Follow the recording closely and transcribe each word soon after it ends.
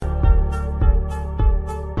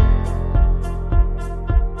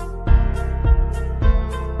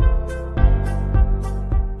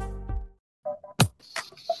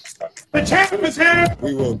champ is here.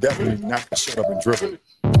 We will definitely not shut up and dribble.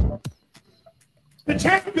 The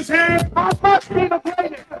champ is here. I must be the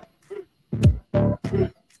greatest.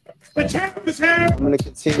 The champ is here. I'm going to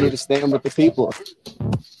continue to stand with the people.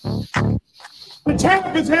 The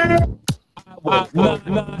champ is here.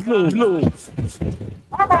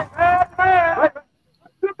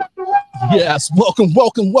 Yes, welcome.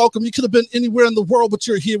 You could have been anywhere in the world, but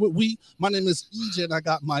you're here with we. My name is EJ, and I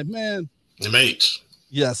got my man. H.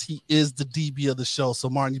 Yes, he is the DB of the show. So,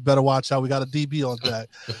 Martin, you better watch out. We got a DB on deck.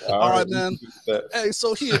 All right, man. Hey,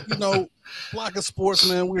 so here, Block of Sports,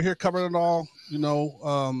 man. We're here covering it all,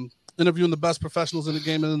 interviewing the best professionals in the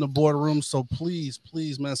game and in the boardroom. So please,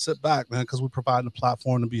 man, sit back, man, because we're providing a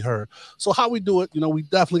platform to be heard. So how we do it, we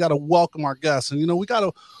definitely got to welcome our guests, and, we got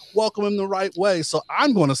to welcome him the right way. So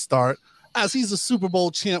I'm going to start, as he's a Super Bowl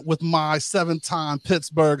champ with my 7-time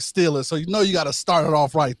Pittsburgh Steelers. So, you got to start it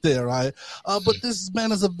off right there, right? But this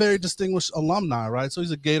man is a very distinguished alumni, right? So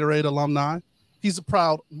he's a Gatorade alumni. He's a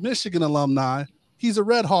proud Michigan alumni. He's a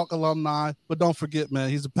Red Hawk alumni, but don't forget, man,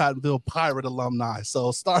 he's a Pattonville Pirate alumni.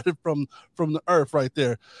 So started from the earth right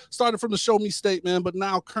there. Started from the Show Me State, man, but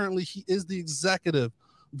now currently he is the executive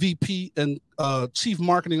VP and Chief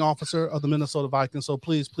Marketing Officer of the Minnesota Vikings. So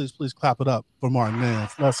please clap it up for Martin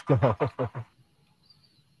Nance. Let's go.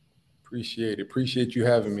 Appreciate you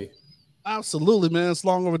having me. Absolutely, man. It's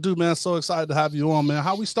long overdue, man. So excited to have you on, man.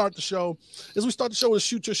 How we start the show is with a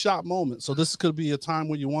shoot your shot moment. So this could be a time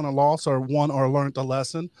where you won a loss or won or learned a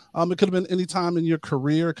lesson. It could have been any time in your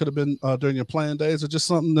career. It could have been during your playing days, or just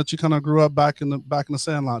something that you kind of grew up back in the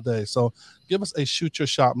Sandlot days. So give us a shoot your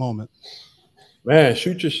shot moment. Man,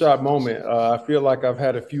 shoot your shot moment. I feel like I've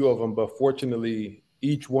had a few of them, but fortunately,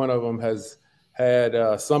 each one of them has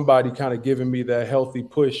had somebody kind of giving me that healthy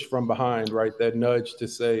push from behind, right? That nudge to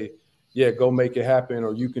say, yeah, go make it happen,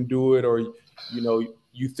 or you can do it, or,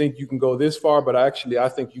 you think you can go this far, but I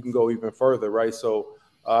think you can go even further, right? So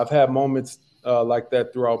I've had moments like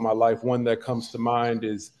that throughout my life. One that comes to mind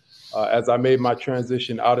is as I made my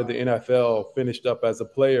transition out of the NFL, finished up as a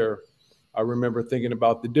player, I remember thinking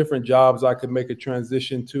about the different jobs I could make a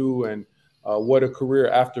transition to and what a career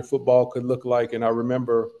after football could look like. And I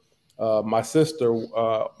remember my sister,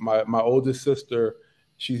 my oldest sister,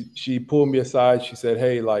 she pulled me aside. She said,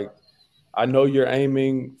 hey, I know you're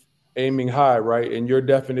aiming high, right? And your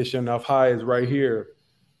definition of high is right here,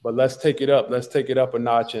 but let's take it up. Let's take it up a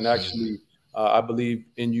notch. And actually, I believe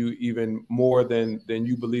in you even more than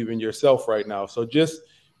you believe in yourself right now. So just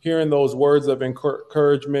hearing those words of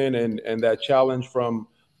encouragement and that challenge from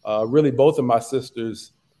really both of my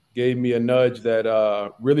sisters gave me a nudge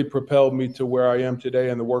that really propelled me to where I am today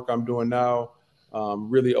and the work I'm doing now.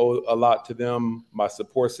 Really owe a lot to them, my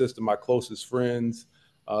support system, my closest friends.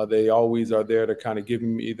 They always are there to kind of give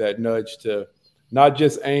me that nudge to not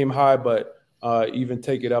just aim high, but even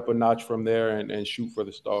take it up a notch from there and shoot for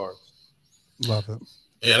the stars. Love it.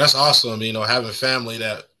 Yeah, that's awesome. Having family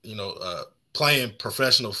that, playing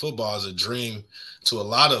professional football is a dream to a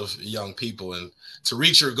lot of young people, and to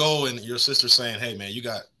reach your goal and your sister saying, hey man, you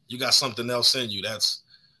got something else in you. That's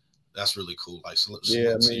really cool. Salute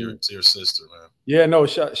to your sister, man. Yeah, no,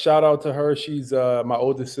 shout out to her. She's my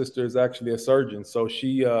oldest sister is actually a surgeon. So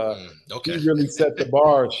she really set the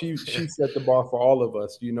bar. She set the bar for all of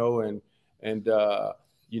us, and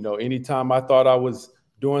anytime I thought I was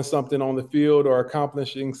doing something on the field or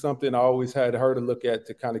accomplishing something, I always had her to look at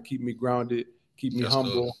to kind of keep me grounded, keep me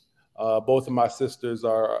humble. Both of my sisters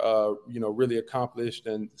are, really accomplished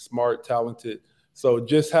and smart, talented. So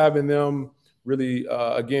just having them really,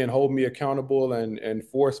 again, hold me accountable and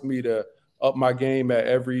force me to up my game at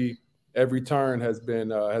every turn has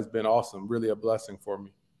been awesome. Really a blessing for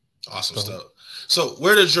me. Awesome stuff. So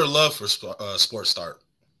where does your love for sports start?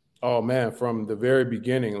 Oh man, from the very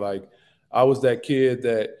beginning, I was that kid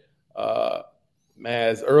that,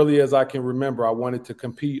 as early as I can remember, I wanted to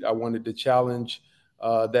compete. I wanted to challenge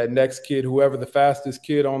that next kid, whoever the fastest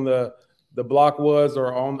kid on the block was,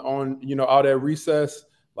 or on out at recess.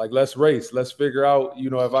 Let's race. Let's figure out,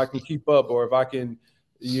 if I can keep up or if I can,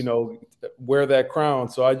 wear that crown.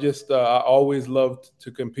 So I always loved to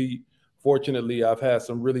compete. Fortunately, I've had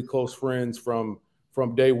some really close friends from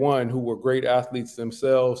day one who were great athletes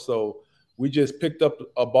themselves. So we just picked up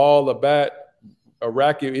a ball, a bat, a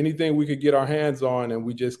racket, anything we could get our hands on, and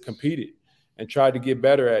we just competed and tried to get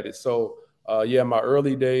better at it. So, my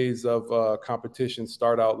early days of competition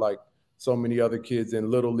start out like so many other kids in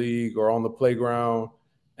Little League or on the playground.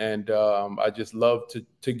 And I just love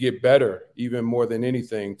to get better, even more than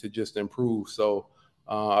anything, to just improve. So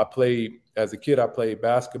as a kid, I played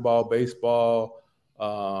basketball, baseball.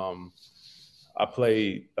 I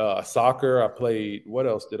played soccer. I played, what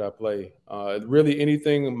else did I play? Really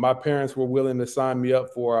anything my parents were willing to sign me up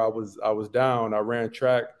for, I was down. I ran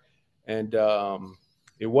track. And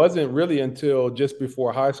it wasn't really until just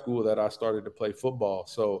before high school that I started to play football.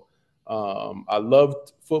 So I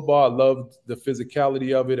loved football. I loved the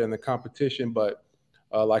physicality of it and the competition. But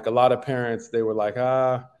like a lot of parents, they were like,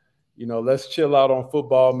 let's chill out on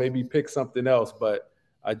football, maybe pick something else. But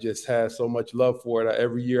I just had so much love for it.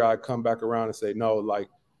 Every year I come back around and say, no, like,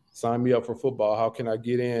 sign me up for football. How can I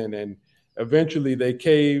get in? And eventually they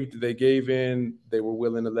caved, they gave in, they were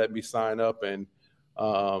willing to let me sign up. And,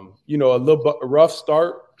 a rough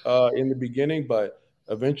start in the beginning, but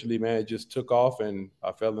eventually, man, it just took off and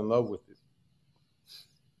I fell in love with it.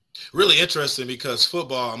 Really interesting because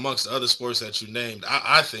football, amongst the other sports that you named,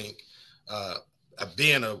 I think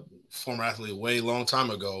being a former athlete way long time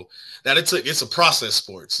ago, that it's a process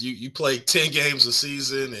sports. You play 10 games a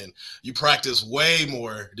season and you practice way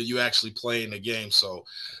more than you actually play in the game. So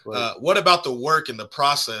what about the work and the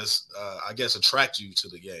process, I guess, attract you to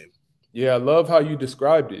the game? Yeah, I love how you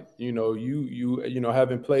described it. You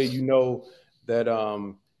having played,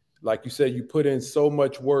 that like you said, you put in so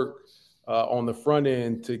much work on the front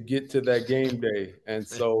end to get to that game day. And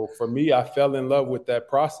so for me, I fell in love with that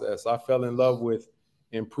process. I fell in love with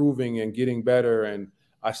improving and getting better. And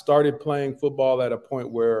I started playing football at a point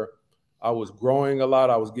where I was growing a lot.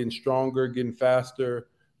 I was getting stronger, getting faster.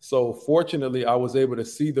 So fortunately, I was able to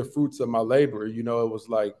see the fruits of my labor. It was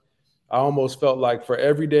like, I almost felt like for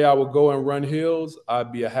every day I would go and run hills,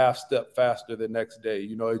 I'd be a half step faster the next day.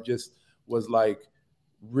 It just was like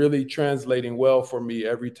really translating well for me.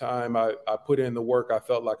 Every time I put in the work, I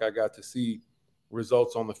felt like I got to see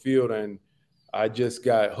results on the field. And I just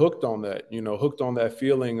got hooked on that, hooked on that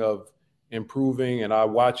feeling of improving. And I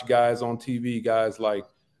watch guys on TV, guys like,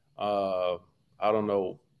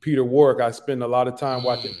 Peter Warrick. I spend a lot of time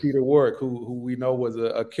watching Peter Warrick, who we know was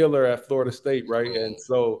a killer at Florida State, right? And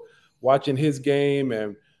so watching his game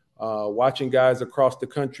and watching guys across the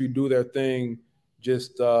country do their thing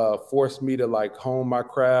just forced me to like hone my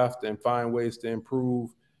craft and find ways to improve.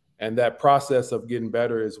 And that process of getting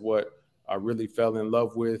better is what I really fell in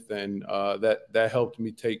love with. And that helped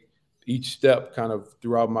me take each step kind of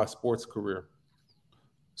throughout my sports career.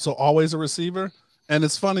 So always a receiver? And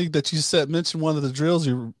it's funny that you mentioned one of the drills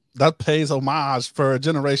that pays homage for a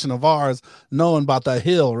generation of ours knowing about that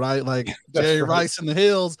hill, right? Like Jerry Rice in the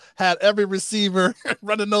hills had every receiver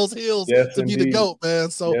running those hills to be the GOAT, man.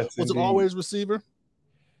 So was it always receiver?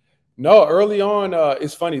 No, early on,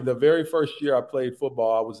 it's funny. The very first year I played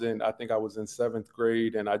football, I think I was in 7th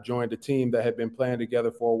grade, and I joined a team that had been playing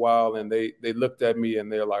together for a while, and they looked at me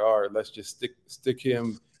and they're like, all right, let's just stick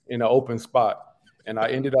him in an open spot. And I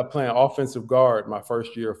ended up playing offensive guard my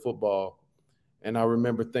first year of football. And I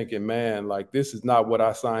remember thinking, man, like, this is not what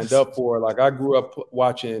I signed up for. Like, I grew up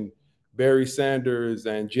watching Barry Sanders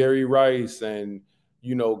and Jerry Rice and,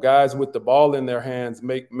 guys with the ball in their hands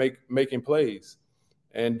making plays.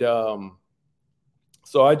 And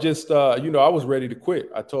so I just, I was ready to quit.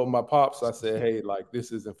 I told my pops, I said, hey, like,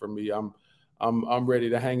 this isn't for me. I'm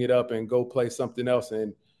ready to hang it up and go play something else.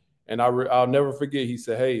 And I'll never forget, he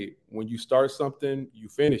said, hey, when you start something, you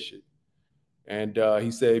finish it. And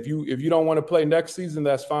he said, if you don't want to play next season,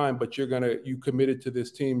 that's fine. But you committed to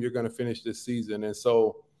this team. You're going to finish this season. And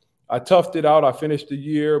so I toughed it out. I finished the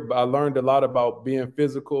year. But I learned a lot about being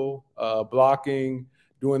physical, blocking,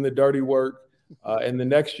 doing the dirty work. And the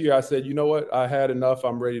next year I said, you know what? I had enough.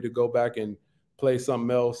 I'm ready to go back and play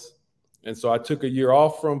something else. And so I took a year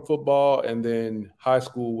off from football, and then high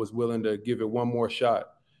school was willing to give it one more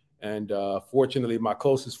shot. And fortunately, my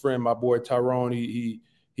closest friend, my boy Tyrone,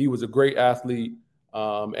 he was a great athlete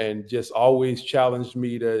and just always challenged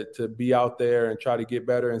me to be out there and try to get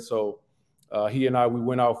better. And so he and we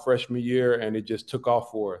went out freshman year, and it just took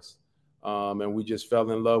off for us. And we just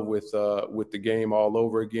fell in love with the game all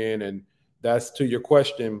over again. And that's, to your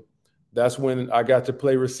question, that's when I got to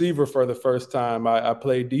play receiver for the first time. I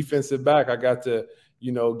played defensive back. I got to,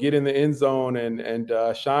 get in the end zone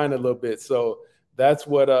and shine a little bit. So that's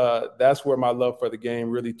where my love for the game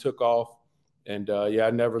really took off. And I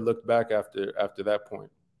never looked back after that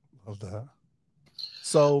point. Love that.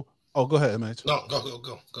 So, go ahead, MH. No,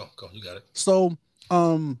 go. You got it. So,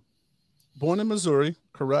 born in Missouri,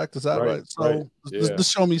 correct? Is that right? So, right. Yeah. The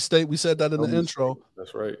Show Me State. We said that in the intro.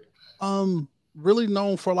 That's right. Really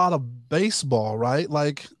known for a lot of baseball, right?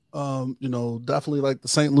 Like, definitely like the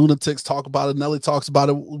St. Lunatics talk about it. Nelly talks about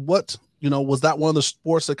it. What, was that one of the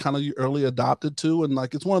sports that kind of you early adopted to? And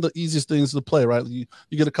like, it's one of the easiest things to play, right? You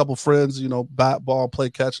get a couple friends, bat, ball, play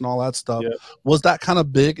catch and all that stuff. Yeah. Was that kind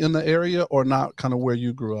of big in the area or not kind of where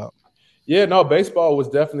you grew up? Yeah, no, baseball was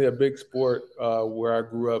definitely a big sport where I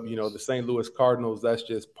grew up. The St. Louis Cardinals, that's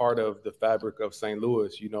just part of the fabric of St.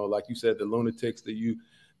 Louis. Like you said, the Lunatics,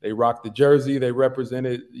 they rocked the jersey. They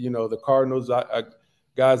represented, the Cardinals.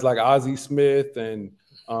 Guys like Ozzie Smith and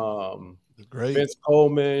Great. Vince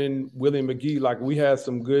Coleman, Willie McGee. Like, we had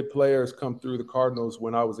some good players come through the Cardinals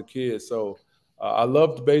when I was a kid. So I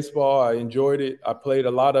loved baseball. I enjoyed it. I played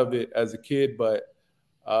a lot of it as a kid, but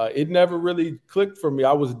it never really clicked for me.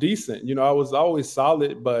 I was decent. I was always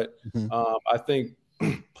solid, but I think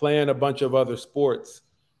playing a bunch of other sports,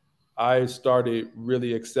 I started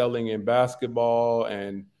really excelling in basketball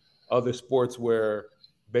and other sports where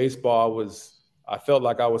baseball I felt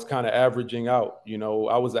like I was kind of averaging out.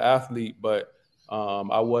 I was an athlete, but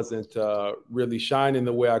I wasn't really shining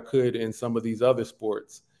the way I could in some of these other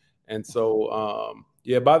sports. And so,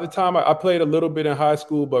 by the time I played a little bit in high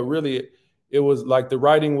school, but really it was like the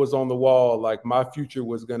writing was on the wall. Like, my future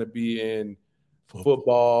was going to be in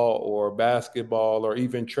football or basketball or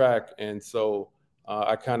even track. And so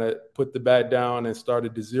I kind of put the bat down and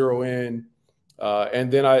started to zero in.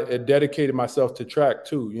 And then I dedicated myself to track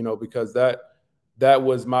too, because that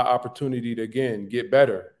was my opportunity to, again, get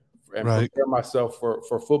better and prepare myself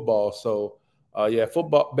for football. So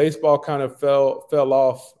baseball kind of fell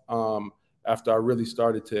off after I really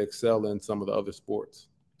started to excel in some of the other sports.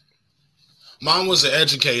 Mom was an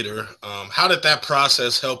educator. How did that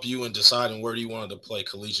process help you in deciding where you wanted to play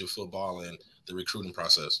collegiate football and the recruiting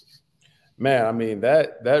process? Man, I mean,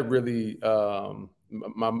 that really,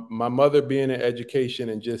 my mother being in education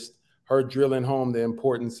and just her drilling home the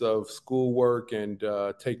importance of schoolwork and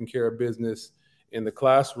taking care of business in the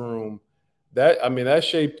classroom, that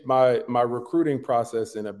shaped my recruiting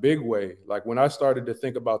process in a big way. Like, when I started to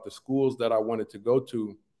think about the schools that I wanted to go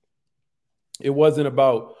to, it wasn't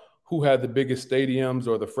about who had the biggest stadiums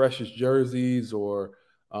or the freshest jerseys or,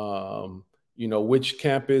 which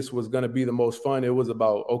campus was going to be the most fun. It was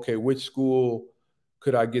about, okay, which school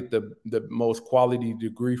could I get the most quality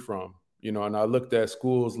degree from? And I looked at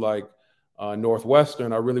schools like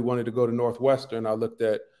Northwestern. I really wanted to go to Northwestern. I looked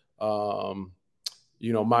at,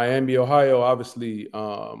 Miami, Ohio, obviously,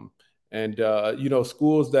 and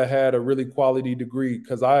schools that had a really quality degree,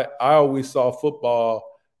 because I always saw football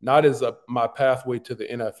not as my pathway to the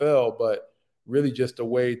NFL, but really just a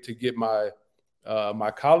way to get my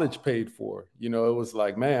college paid for. It was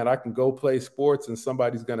like, man, I can go play sports and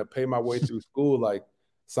somebody's going to pay my way through school. Like,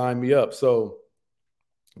 sign me up. So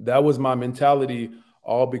that was my mentality,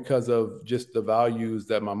 all because of just the values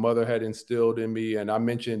that my mother had instilled in me. And I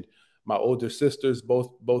mentioned my older sisters,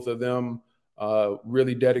 both of them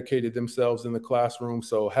really dedicated themselves in the classroom.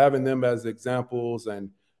 So having them as examples and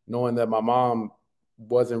knowing that my mom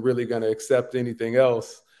wasn't really going to accept anything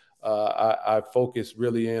else, I focused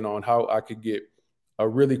really in on how I could get a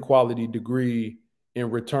really quality degree in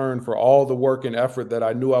return for all the work and effort that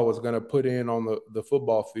I knew I was going to put in on the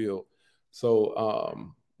football field.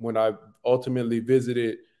 So when I ultimately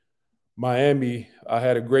visited Miami, I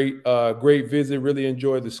had a great visit, really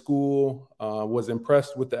enjoyed the school, was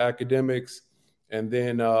impressed with the academics. And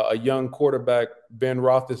then a young quarterback, Ben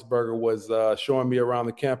Roethlisberger, was showing me around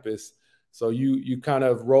the campus. So you kind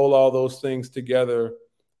of roll all those things together.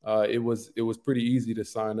 It was pretty easy to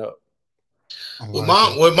sign up. With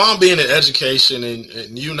mom being in education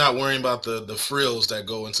and you not worrying about the frills that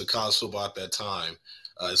go into college football at that time,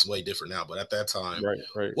 it's way different now. But at that time,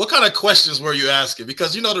 right. What kind of questions were you asking?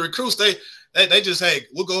 Because the recruits they just, hey,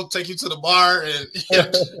 we'll go take you to the bar and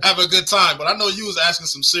have a good time. But I know you was asking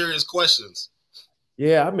some serious questions.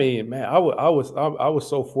 Yeah, I mean, man, I was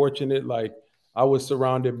so fortunate. Like, I was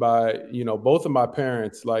surrounded by both of my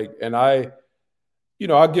parents. Like, and I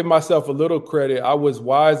give myself a little credit. I was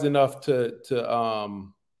wise enough to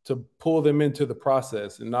pull them into the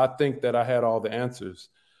process and not think that I had all the answers.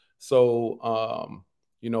 So,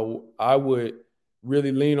 I would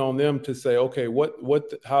really lean on them to say, okay,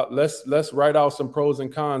 how let's write out some pros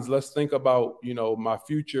and cons. Let's think about, my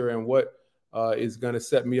future and what is going to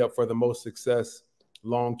set me up for the most success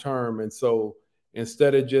long term. And so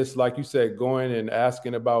instead of just, like you said, going and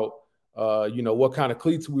asking about what kind of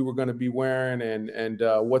cleats we were going to be wearing and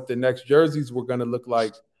what the next jerseys were going to look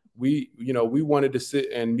like, we wanted to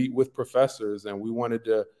sit and meet with professors, and we wanted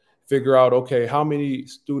to figure out, okay, how many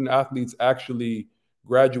student athletes actually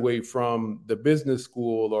graduate from the business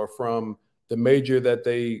school or from the major that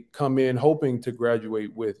they come in hoping to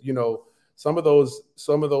graduate with. Some of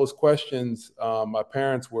those questions, my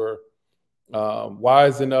parents were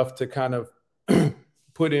wise enough to kind of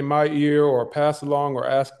put in my ear or pass along or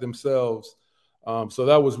ask themselves. So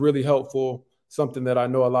that was really helpful, something that I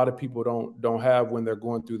know a lot of people don't have when they're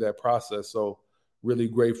going through that process. So really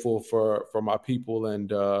grateful for my people and,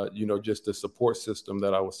 just the support system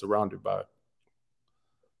that I was surrounded by.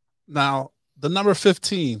 Now, the number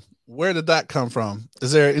 15, where did that come from?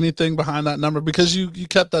 Is there anything behind that number? Because you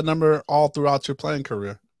kept that number all throughout your playing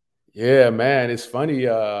career. Yeah, man, it's funny.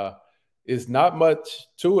 It's not much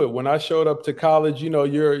to it. When I showed up to college,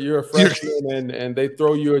 you're a freshman and they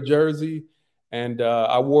throw you a jersey. And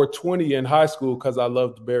I wore 20 in high school because I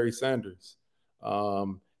loved Barry Sanders.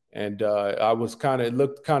 And I was it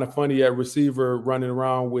looked kind of funny at receiver running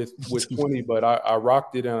around with 20, but I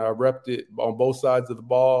rocked it and I repped it on both sides of the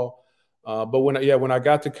ball. But when I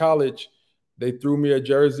got to college, they threw me a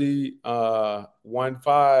jersey,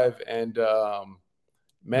 1-5, and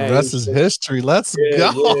man, the rest is history. Let's go.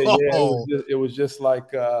 Yeah. It was just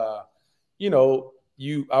like, I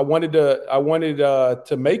wanted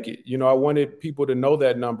to make it. I wanted people to know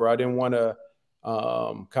that number. I didn't want to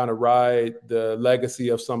kind of ride the legacy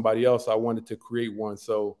of somebody else. I wanted to create one.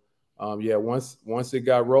 So, once it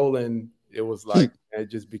got rolling, it was like it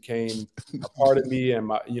just became a part of me. And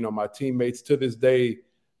my teammates to this day,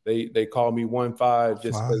 they call me 1-5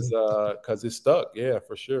 just because it stuck. Yeah,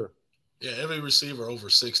 for sure. Yeah, every receiver over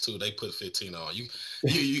 6'2", they put 15 on.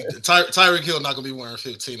 Tyreek Hill not gonna be wearing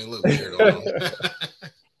 15 and look weird on him.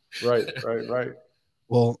 Right.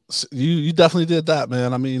 Well, you definitely did that,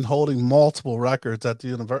 man. I mean, holding multiple records at the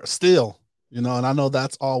university still, and I know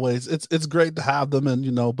that's always it's great to have them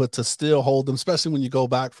and but to still hold them, especially when you go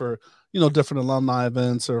back for different alumni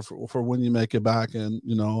events or for when you make it back, and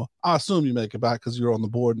I assume you make it back because you're on the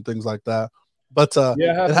board and things like that. But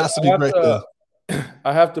it has to be great.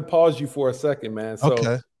 I have to pause you for a second, man. So,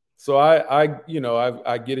 okay. So I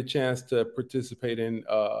get a chance to participate in,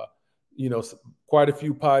 quite a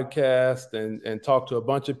few podcasts and talk to a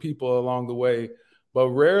bunch of people along the way, but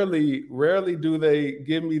rarely do they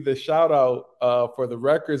give me the shout out for the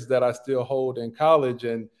records that I still hold in college.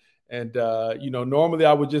 And normally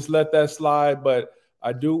I would just let that slide, but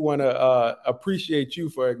I do want to appreciate you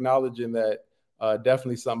for acknowledging that.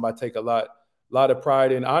 Definitely something I take a lot of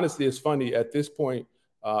pride in. Honestly, it's funny at this point.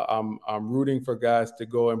 I'm rooting for guys to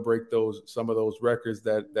go and break some of those records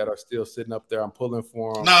that are still sitting up there. I'm pulling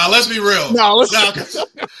for them. Nah, let's be real.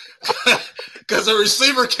 Because the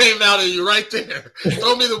receiver came out of you right there.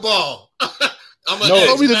 Throw me the ball.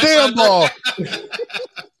 Throw me the damn ball.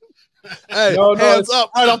 Hey, hands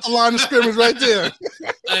up right off the line of scrimmage right there.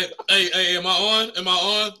 Hey, am I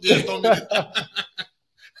on? Yeah, throw me the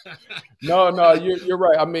No, you're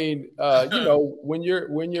right. I mean, when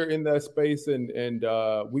you're in that space and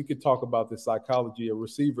we could talk about the psychology of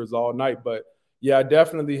receivers all night, but yeah, I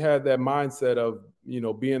definitely had that mindset of,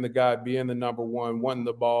 being the guy, being the number one, wanting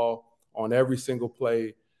the ball on every single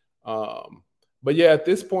play. But yeah, at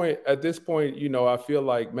this point, I feel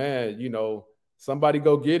like, man, somebody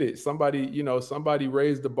go get it. Somebody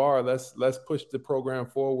raise the bar. Let's push the program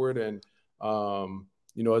forward. And,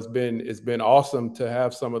 it's been awesome to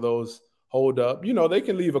have some of those hold up. They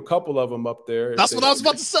can leave a couple of them up there. That's what I was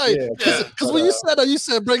about to say. Because when you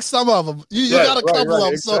said break some of them, you got a couple of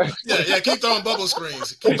them. Exactly. So keep throwing bubble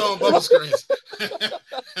screens.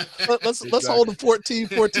 Let's hold the 14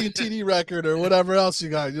 TD record or whatever else you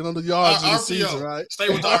got. The yards in the season, right? Stay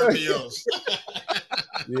with the RPOs.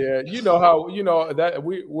 Yeah, how that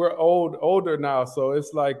we're older now, so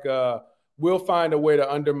it's like we'll find a way to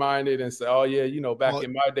undermine it and say, oh yeah, back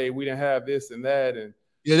in my day we didn't have this and that, and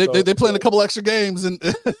yeah, they playing a couple extra games in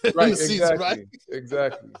right, the season, right?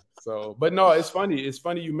 Exactly. So, but no, it's funny. It's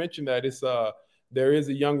funny you mentioned that. It's there is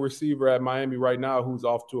a young receiver at Miami right now who's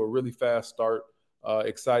off to a really fast start.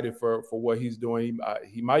 Excited for what he's doing.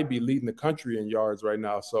 He might be leading the country in yards right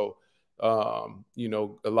now. So, a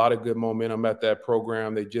lot of good momentum at that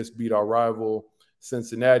program. They just beat our rival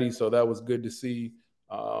Cincinnati, so that was good to see.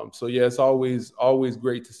 So yeah, it's always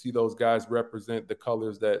great to see those guys represent the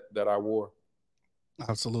colors that I wore.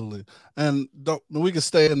 Absolutely. And we can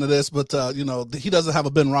stay into this, but he doesn't have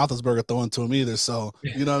a Ben Roethlisberger throwing to him either. So,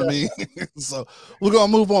 you know what I mean? So we're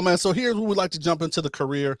going to move on, man. So here's where we'd like to jump into the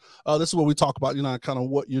career. This is where we talk about, kind of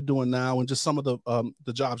what you're doing now and just some of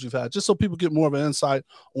the jobs you've had, just so people get more of an insight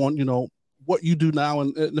on, what you do now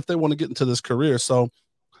and if they want to get into this career. So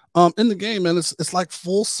in the game, man, it's like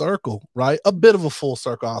full circle, right? A bit of a full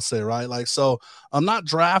circle, I'll say, right? Like, so I'm not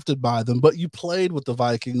drafted by them, but you played with the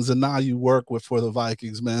Vikings and now you work for the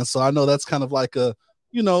Vikings, man. So I know that's kind of like a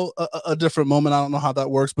different moment. I don't know how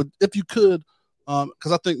that works, but if you could,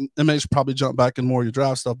 because I think MH probably jump back in more of your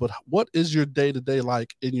draft stuff, but what is your day-to-day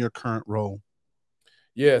like in your current role?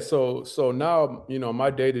 Yeah, so now,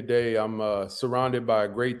 my day-to-day, I'm surrounded by a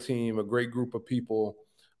great team, a great group of people.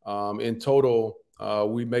 In total,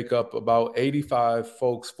 we make up about 85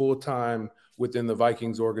 folks full-time within the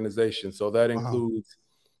Vikings organization. So that includes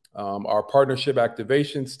our partnership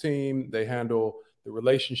activations team. They handle the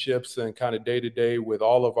relationships and kind of day-to-day with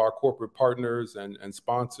all of our corporate partners and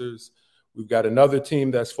sponsors. We've got another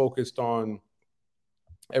team that's focused on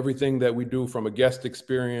everything that we do from a guest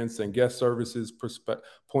experience and guest services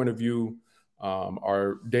point of view.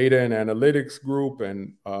 Our data and analytics group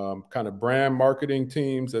and kind of brand marketing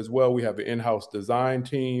teams as well. We have an in-house design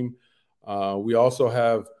team. We also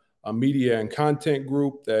have a media and content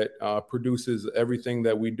group that produces everything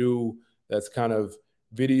that we do that's kind of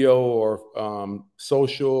video or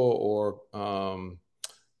social or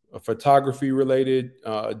photography related.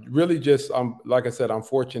 Really just, like I said, I'm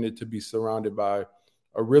fortunate to be surrounded by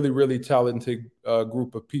a really, really talented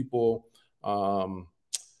group of people.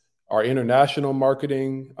 Our international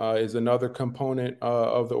marketing is another component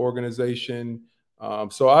of the organization.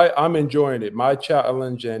 So I'm enjoying it. My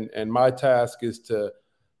challenge and my task is to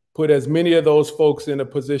put as many of those folks in a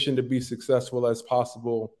position to be successful as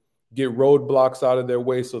possible, get roadblocks out of their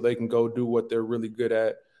way so they can go do what they're really good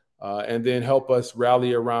at, and then help us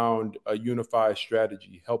rally around a unified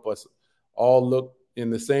strategy, help us all look in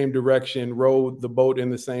the same direction, row the boat in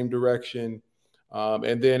the same direction.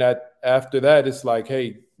 And then after that, it's like,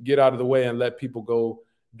 hey, get out of the way and let people go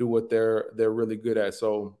do what they're really good at.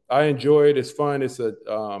 So I enjoy it. It's fun. It's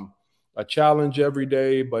a challenge every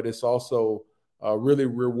day, but it's also really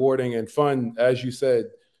rewarding and fun, as you said,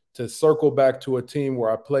 to circle back to a team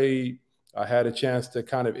where I played. I had a chance to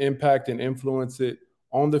kind of impact and influence it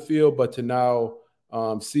on the field, but to now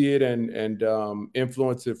see it and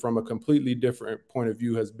influence it from a completely different point of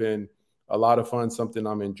view has been a lot of fun, something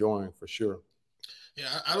I'm enjoying for sure. Yeah,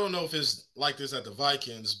 I don't know if it's like this at the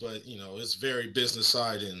Vikings, but, it's very business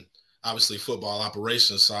side and obviously football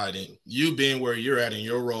operations side. And you being where you're at in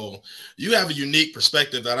your role, you have a unique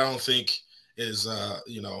perspective that I don't think is,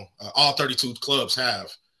 all 32 clubs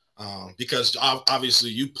have, because obviously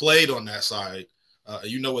you played on that side.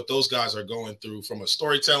 You know what those guys are going through from a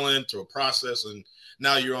storytelling to a process, and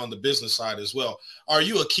now you're on the business side as well. Are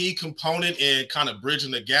you a key component in kind of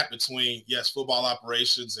bridging the gap between, football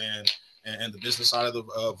operations and the business side of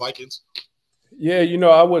the Vikings? Yeah,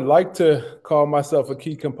 I would like to call myself a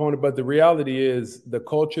key component, but the reality is the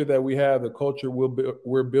culture that we have, the culture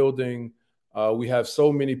we're building, we have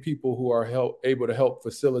so many people who are able to help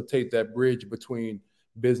facilitate that bridge between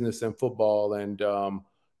business and football. And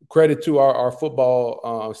credit to our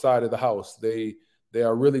football side of the house. They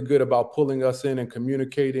are really good about pulling us in and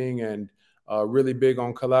communicating, and really big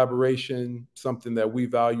on collaboration, something that we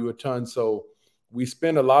value a ton. So we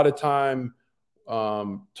spend a lot of time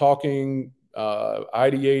talking,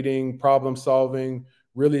 ideating, problem solving,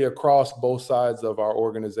 really across both sides of our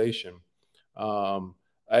organization.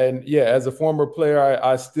 And yeah, as a former player,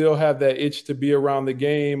 I still have that itch to be around the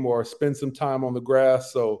game or spend some time on the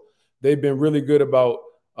grass. So they've been really good about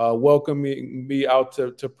welcoming me out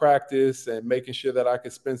to practice and making sure that I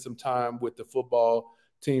can spend some time with the football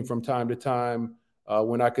team from time to time.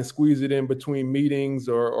 When I can squeeze it in between meetings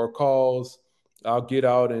or calls, I'll get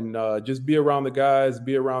out and just be around the guys,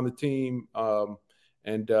 be around the team,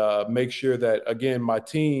 and make sure that, again, my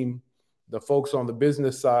team, the folks on the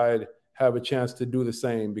business side, have a chance to do the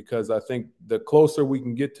same, because I think the closer we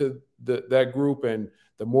can get to that group and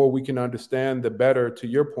the more we can understand, the better, to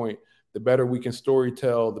your point, the better we can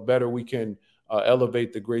storytell, the better we can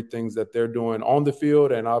elevate the great things that they're doing on the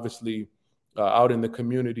field and obviously out in the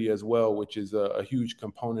community as well, which is a huge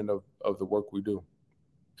component of the work we do.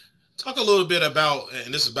 Talk a little bit about,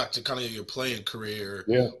 and this is back to kind of your playing career.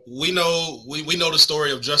 Yeah. We know the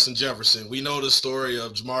story of Justin Jefferson. We know the story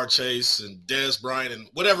of Jamar Chase and Dez Bryant and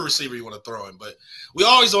whatever receiver you want to throw in. But we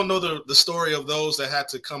always don't know the story of those that had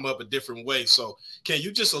to come up a different way. So can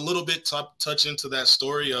you just a little bit touch into that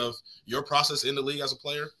story of your process in the league as a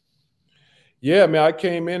player? Yeah, I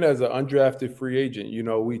came in as an undrafted free agent.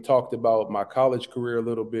 We talked about my college career a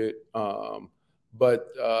little bit, but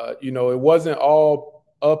it wasn't all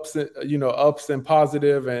ups and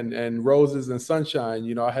positive and roses and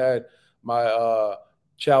sunshine. I had my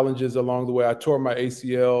challenges along the way. I tore my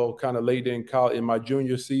ACL kind of late in college, in my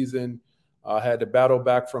junior season. I had to battle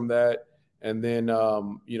back from that, and then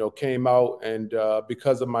came out, and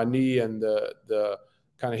because of my knee and the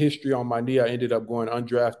kind of history on my knee, I ended up going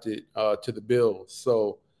undrafted to the Bills.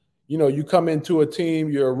 So, you come into a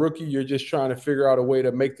team, you're a rookie, you're just trying to figure out a way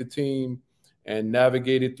to make the team and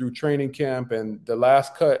navigate it through training camp. And the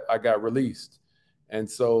last cut, I got released. And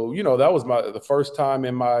so, that was the first time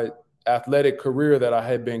in my athletic career that I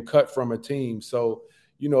had been cut from a team. So,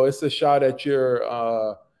 it's a shot at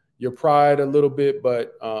your pride a little bit,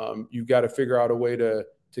 but you've got to figure out a way to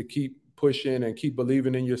keep pushing and keep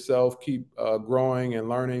believing in yourself, keep growing and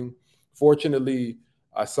learning. Fortunately,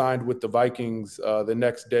 I signed with the Vikings the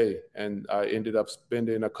next day, and I ended up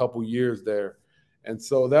spending a couple years there. And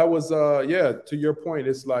so that was, to your point,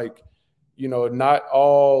 it's like, not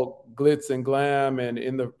all glitz and glam. And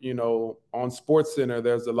on SportsCenter,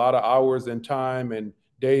 there's a lot of hours and time and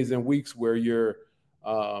days and weeks where you're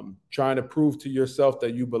trying to prove to yourself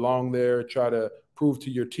that you belong there, try to prove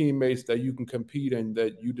to your teammates that you can compete and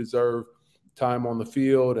that you deserve time on the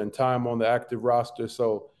field and time on the active roster.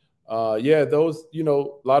 So, those, a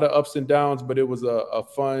lot of ups and downs, but it was a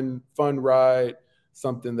fun ride,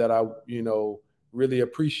 something that I, really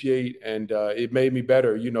appreciate. And it made me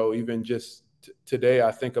better, even just today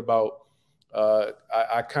I think about,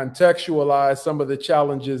 I contextualize some of the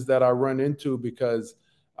challenges that I run into because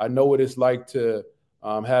I know what it's like to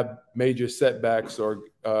have major setbacks or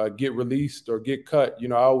get released or get cut.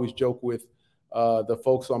 I always joke with the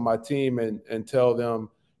folks on my team and tell them,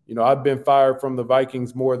 I've been fired from the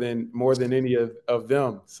Vikings more than any of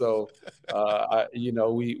them. So,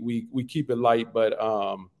 we keep it light, but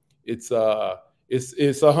it's a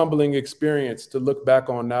humbling experience to look back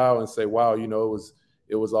on now and say, wow,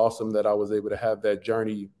 it was awesome that I was able to have that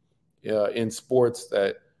journey in sports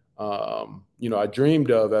that, I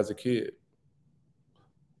dreamed of as a kid.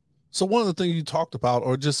 So one of the things you talked about,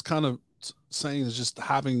 or just kind of saying, is just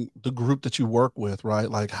having the group that you work with, right?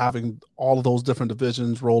 Like having all of those different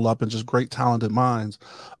divisions roll up and just great talented minds.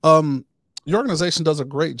 Your organization does a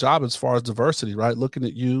great job as far as diversity, right? Looking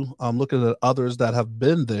at you, looking at others that have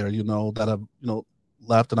been there, that have,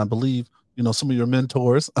 left. And I believe, some of your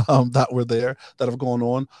mentors that were there that have gone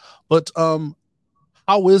on. But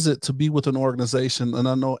how is it to be with an organization? And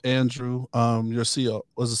I know Andrew, your CEO,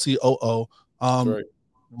 was a COO, Right.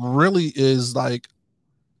 really is like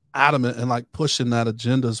adamant and like pushing that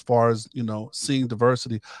agenda as far as, seeing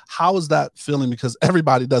diversity. How is that feeling? Because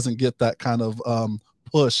everybody doesn't get that kind of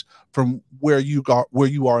push from where you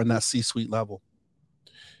are in that C-suite level.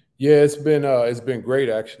 Yeah, it's been great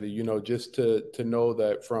actually, just to know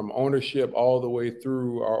that from ownership all the way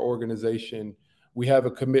through our organization, we have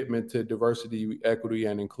a commitment to diversity, equity,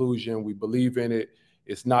 and inclusion. We believe in it.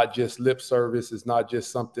 It's not just lip service. It's not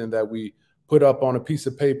just something that we put up on a piece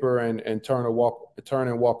of paper and turn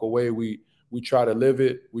and walk away. We try to live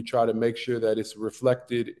it. We try to make sure that it's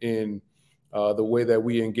reflected in the way that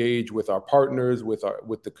we engage with our partners,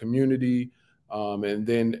 with the community, and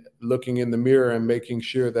then looking in the mirror and making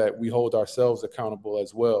sure that we hold ourselves accountable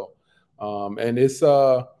as well. And it's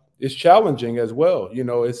challenging as well.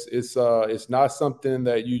 It's not something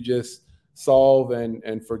that you just solve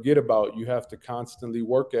and forget about. You have to constantly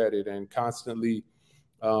work at it and constantly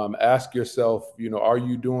ask yourself, are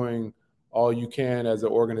you doing all you can as an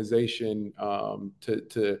organization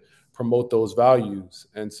to promote those values?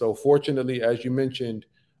 And so fortunately, as you mentioned,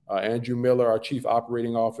 Andrew Miller, our Chief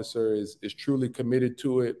Operating Officer, is truly committed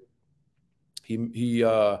to it. He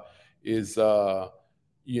is adamant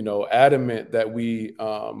that we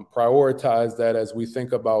prioritize that as we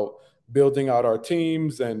think about building out our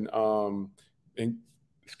teams and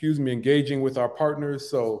engaging with our partners.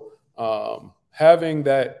 So having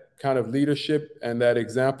that kind of leadership and that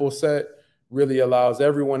example set really allows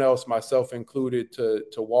everyone else, myself included, to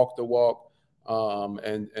walk the walk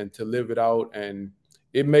and to live it out. And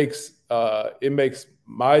it makes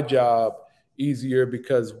my job easier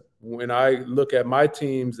because when I look at my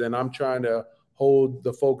teams and I'm trying to hold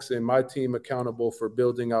the folks in my team accountable for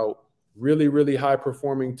building out really, really high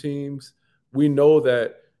performing teams, we know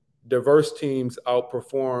that diverse teams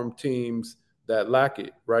outperform teams that lack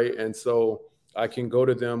it, right? And so I can go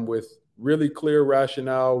to them with really clear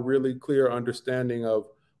rationale, really clear understanding of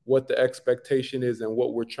what the expectation is and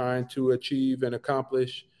what we're trying to achieve and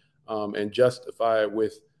accomplish, and justify it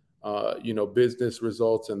with, business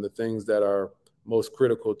results and the things that are most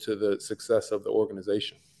critical to the success of the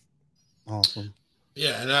organization. Awesome.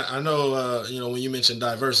 Yeah, and I know, when you mentioned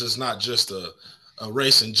diverse, it's not just a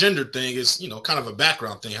race and gender thing. It's, kind of a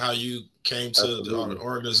background thing, how you came to Absolutely. the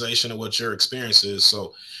organization and what your experience is.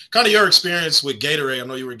 So kind of your experience with Gatorade. I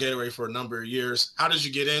know you were Gatorade for a number of years. How did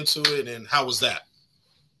you get into it and how was that?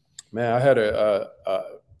 Man, I had a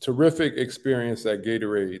terrific experience at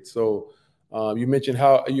Gatorade. So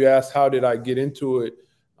you asked how did I get into it?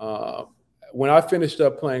 When I finished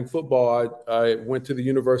up playing football, I went to the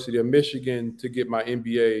University of Michigan to get my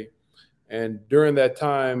MBA. And during that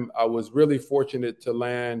time, I was really fortunate to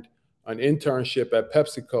land an internship at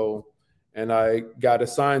PepsiCo, and I got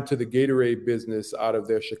assigned to the Gatorade business out of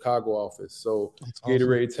their Chicago office. So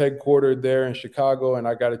Gatorade's headquartered there in Chicago, and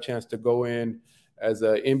I got a chance to go in as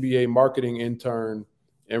an MBA marketing intern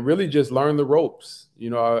really just learn the ropes.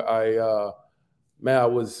 I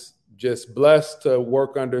was just blessed to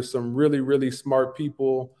work under some really, really smart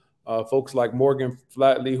people, folks like Morgan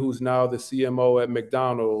Flatley, who's now the CMO at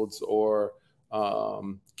McDonald's, or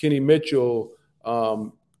Kenny Mitchell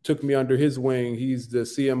took me under his wing. He's the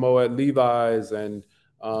CMO at Levi's, and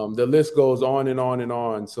the list goes on and on and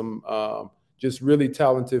on. Some just really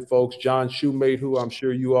talented folks. John Shoemate, who I'm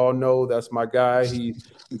sure you all know, that's my guy. He's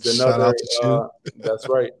Shout another. out to Shoe. That's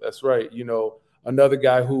right. That's right. Another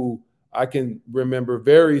guy who I can remember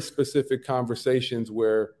very specific conversations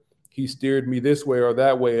where he steered me this way or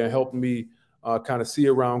that way and helped me kind of see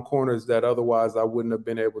around corners that otherwise I wouldn't have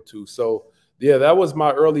been able to. So, yeah, that was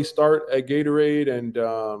my early start at Gatorade, and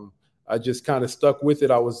I just kind of stuck with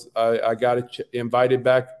it. I got invited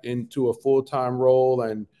back into a full-time role,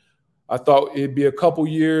 and I thought it'd be a couple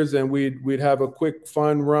years and we'd have a quick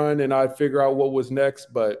fun run and I'd figure out what was next.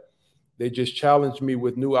 But they just challenged me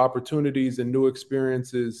with new opportunities and new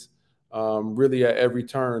experiences really at every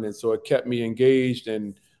turn. And so it kept me engaged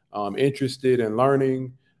and interested in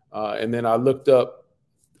learning. And then I looked up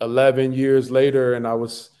 11 years later and I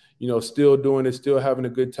was, still doing it, still having a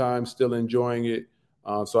good time, still enjoying it.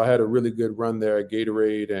 So I had a really good run there at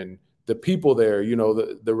Gatorade, and the people there,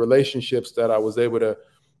 the relationships that I was able to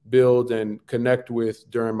build and connect with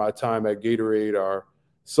during my time at Gatorade are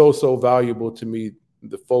so valuable to me.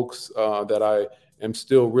 The folks that I am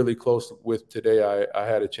still really close with today, I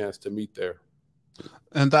had a chance to meet there.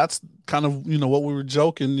 And that's kind of, what we were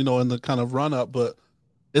joking, in the kind of run up, but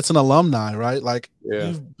it's an alumni, right? Like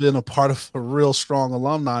You've been a part of a real strong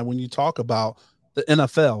alumni when you talk about the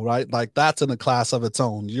NFL, right? Like that's in a class of its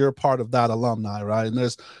own. You're a part of that alumni, right? And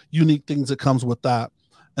there's unique things that comes with that.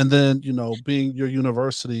 And then, being your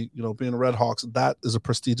university, being the Red Hawks, that is a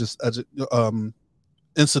prestigious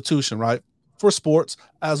institution, right? For sports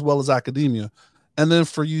as well as academia. And then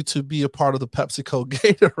for you to be a part of the PepsiCo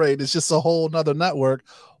Gatorade, it's just a whole nother network.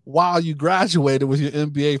 While you graduated with your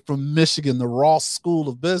MBA from Michigan, the Ross School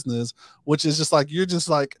of Business, which is just like, you're just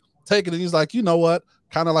like taking it. He's like, you know what?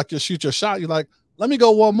 Kind of like you shoot your shot. You're like, let me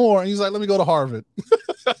go one more. And he's like, let me go to Harvard.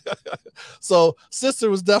 So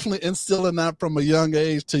sister was definitely instilling that from a young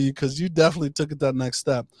age to you, because you definitely took it that next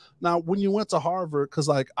step. Now, when you went to Harvard, because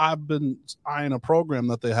like I've been eyeing a program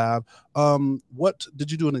that they have, what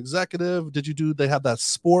did you do? An executive? They have that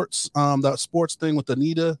sports thing with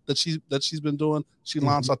Anita that she's been doing. She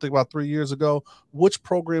launched, I think, about 3 years ago. Which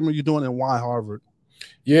program are you doing and why Harvard?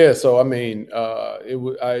 Yeah, so I mean,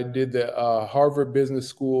 I did the Harvard Business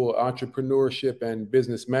School Entrepreneurship and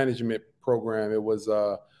Business Management program. It was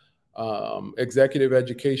executive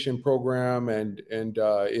education program, and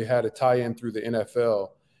it had a tie-in through the NFL.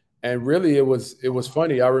 And really, it was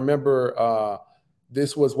funny. I remember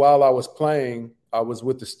this was while I was playing. I was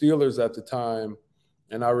with the Steelers at the time,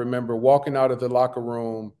 and I remember walking out of the locker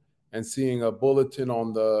room and seeing a bulletin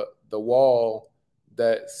on the wall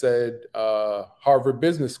that said Harvard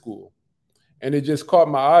Business School. And it just caught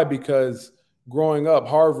my eye because growing up,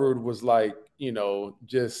 Harvard was like, it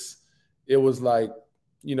was like,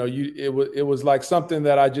 it was like something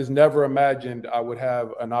that I just never imagined I would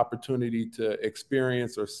have an opportunity to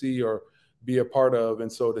experience or see or be a part of.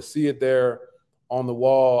 And so to see it there on the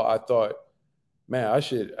wall, I thought, man, I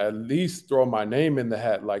should at least throw my name in the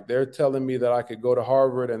hat. Like, they're telling me that I could go to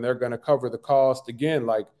Harvard and they're going to cover the cost. Again,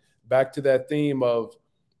 like back to that theme of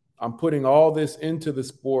I'm putting all this into the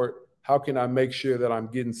sport. How can I make sure that I'm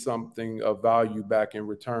getting something of value back in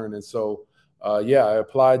return? And so, I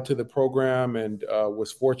applied to the program and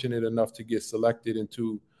was fortunate enough to get selected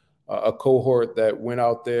into a cohort that went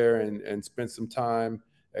out there and spent some time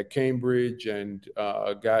at Cambridge and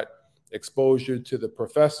got exposure to the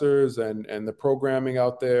professors and the programming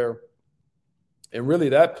out there. And really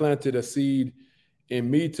that planted a seed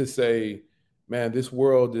in me to say, man, this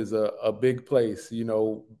world is a big place,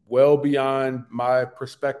 well beyond my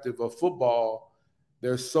perspective of football.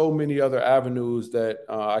 There's so many other avenues that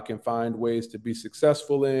I can find ways to be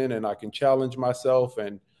successful in, and I can challenge myself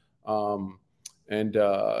and learn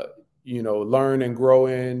and grow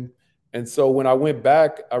in. And so when I went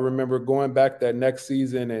back, I remember going back that next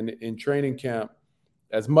season and in training camp,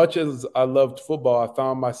 as much as I loved football, I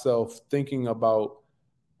found myself thinking about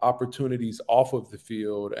opportunities off of the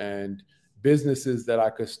field and businesses that I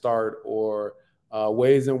could start or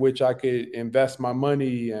ways in which I could invest my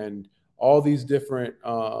money and all these different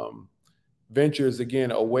ventures,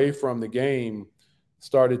 again, away from the game,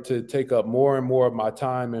 started to take up more and more of my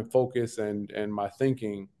time and focus and my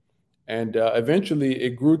thinking. And eventually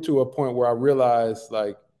it grew to a point where I realized,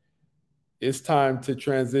 like, it's time to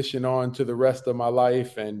transition on to the rest of my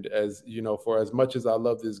life. And as you know, for as much as I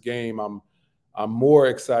love this game, I'm more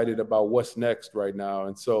excited about what's next right now.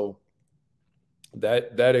 And so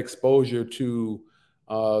that exposure to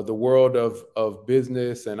the world of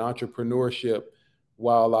business and entrepreneurship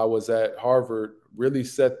while I was at Harvard really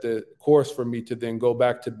set the course for me to then go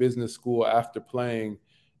back to business school after playing,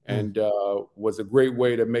 and was a great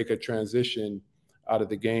way to make a transition out of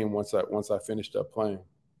the game once I finished up playing.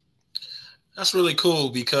 That's really cool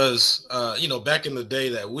because, back in the day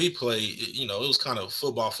that we played, it was kind of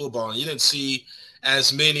football, and you didn't see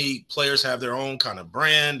as many players have their own kind of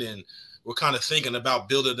brand, and we're kind of thinking about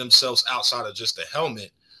building themselves outside of just the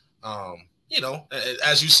helmet.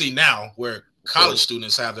 As you see now, where college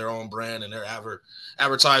students have their own brand and they're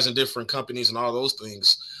advertising different companies and all those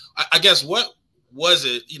things. I guess what was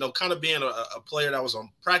it, kind of being a player that was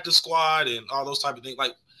on practice squad and all those type of things,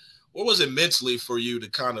 like, what was it mentally for you to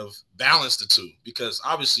kind of balance the two? Because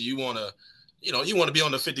obviously you want to be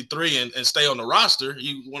on the 53 and stay on the roster.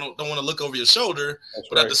 You don't want to look over your shoulder,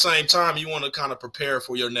 but at the same time, you want to kind of prepare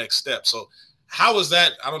for your next step. So how was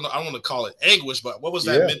that? I don't want to call it anguish, but what was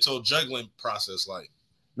that mental juggling process like?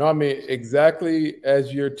 No, I mean, exactly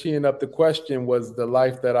as you're teeing up the question was the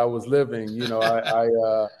life that I was living.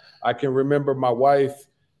 I can remember my wife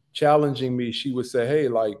challenging me. She would say, hey,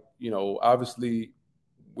 obviously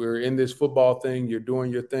we're in this football thing. You're doing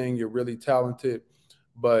your thing. You're really talented.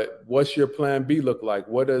 But what's your plan B look like?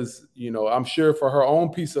 What does, I'm sure for her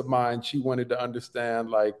own peace of mind, she wanted to understand,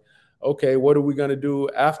 like, okay, what are we going to do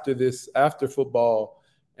after this, after football?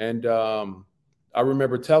 And I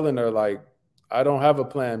remember telling her, like, I don't have a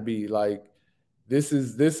plan B. Like, this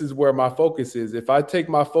is where my focus is. If I take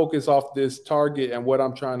my focus off this target and what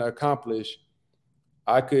I'm trying to accomplish,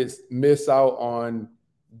 I could miss out on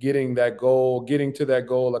getting to that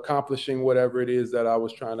goal, accomplishing whatever it is that I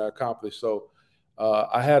was trying to accomplish. So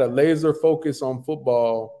I had a laser focus on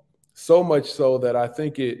football, so much so that I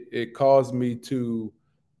think it caused me to,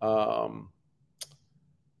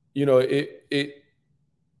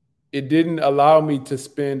 it didn't allow me to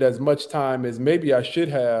spend as much time as maybe I should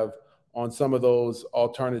have on some of those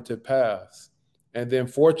alternative paths. And then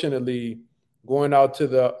fortunately, going out to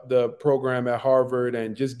the program at Harvard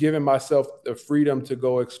and just giving myself the freedom to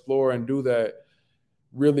go explore and do that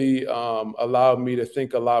really allowed me to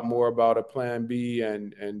think a lot more about a plan B.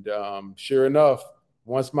 And sure enough,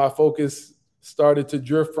 once my focus started to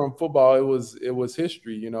drift from football, it was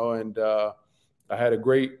history, and I had a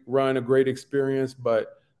great run, a great experience,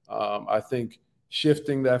 but I think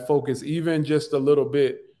shifting that focus even just a little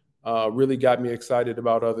bit really got me excited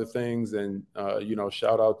about other things. And,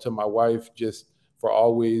 shout out to my wife just for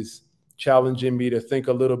always challenging me to think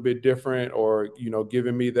a little bit different, or,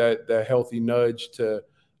 giving me that healthy nudge to,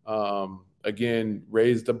 again,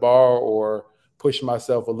 raise the bar or push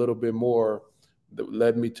myself a little bit more, that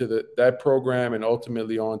led me to that program and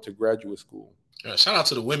ultimately on to graduate school. Yeah, shout out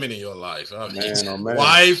to the women in your life. Man, oh man.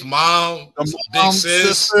 Wife, mom, big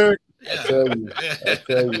sis. Sister. Yeah. I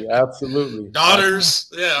tell you, absolutely.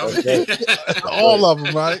 Daughters. Yeah. All of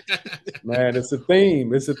them, right? Man, it's a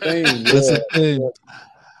theme. It's a theme.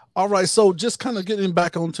 All right. So just kind of getting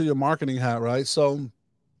back onto your marketing hat, right? So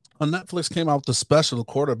on Netflix came out with the special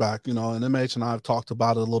quarterback, and MH and I have talked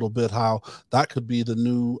about it a little bit, how that could be the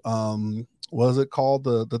new, what is it called?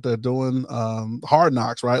 That they're doing Hard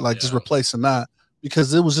Knocks, right? Like just replacing that,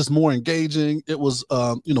 because it was just more engaging. It was,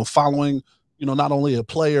 following, not only a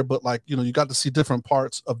player, but like, you got to see different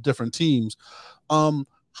parts of different teams.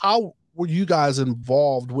 How were you guys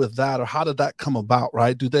involved with that, or how did that come about,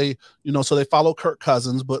 right? Do they, so they follow Kirk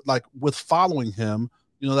Cousins, but like with following him,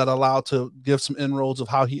 that allowed to give some inroads of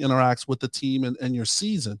how he interacts with the team and your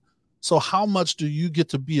season. So how much do you get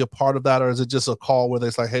to be a part of that? Or is it just a call where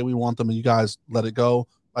it's like, hey, we want them and you guys let it go?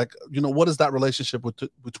 Like, what is that relationship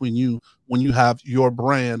between you when you have your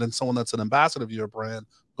brand and someone that's an ambassador of your brand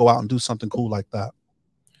go out and do something cool like that?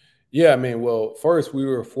 Yeah, I mean, well, first we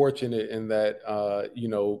were fortunate in that,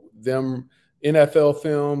 them NFL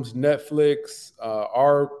Films, Netflix,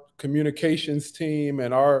 our communications team,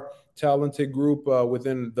 and our talented group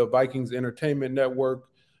within the Vikings Entertainment Network,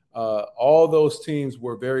 all those teams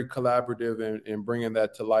were very collaborative in bringing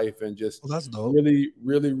that to life, and just that's dope. Really,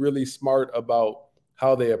 really, really smart about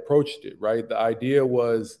how they approached it, right? The idea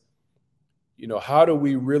was, how do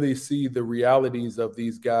we really see the realities of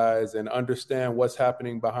these guys and understand what's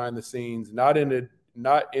happening behind the scenes, not in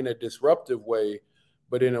a disruptive way,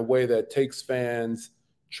 but in a way that takes fans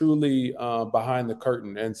truly behind the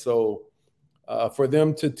curtain. And so for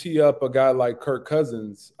them to tee up a guy like Kirk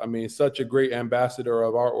Cousins, I mean, such a great ambassador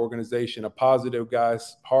of our organization, a positive guy,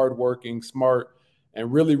 hardworking, smart,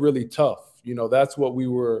 and really, really tough. That's what we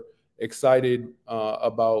were excited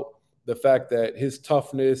about the fact that his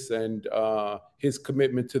toughness and his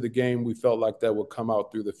commitment to the game, we felt like that would come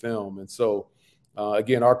out through the film. And so,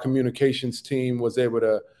 again, our communications team was able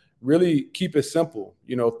to really keep it simple,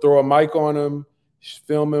 throw a mic on him,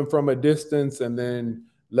 film him from a distance, and then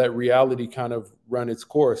let reality kind of run its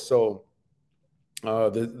course. So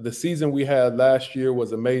the season we had last year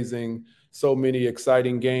was amazing. So many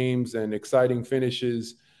exciting games and exciting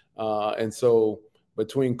finishes. And so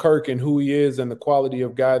between Kirk and who he is and the quality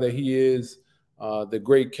of guy that he is, the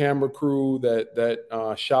great camera crew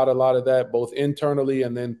that shot a lot of that, both internally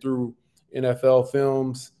and then through NFL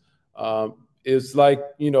films, is like,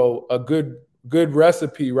 a good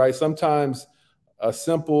recipe, right? Sometimes a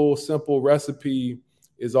simple recipe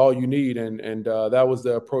is all you need. And that was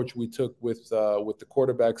the approach we took with the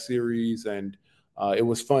quarterback series. And it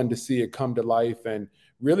was fun to see it come to life and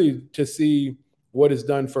really to see what is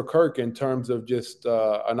done for Kirk in terms of just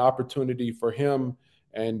an opportunity for him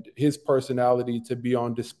and his personality to be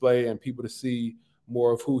on display and people to see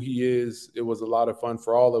more of who he is. It was a lot of fun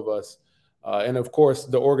for all of us. And of course,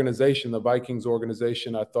 the organization, the Vikings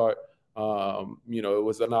organization, I thought, it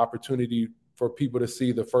was an opportunity for people to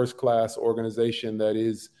see the first-class organization that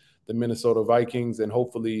is the Minnesota Vikings, and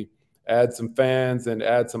hopefully add some fans and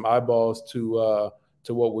add some eyeballs to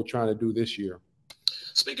what we're trying to do this year.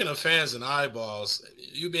 Speaking of fans and eyeballs,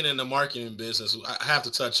 you've been in the marketing business. I have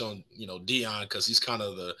to touch on, Dion, because he's kind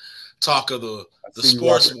of the talk of the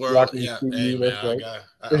sports world. Yeah, hey, man,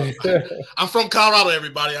 I'm from Colorado,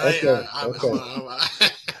 everybody.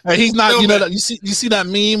 And he's not, you see that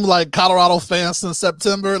meme, like Colorado fans since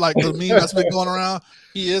September, like the meme that's been going around.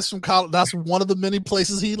 He is from Colorado. That's one of the many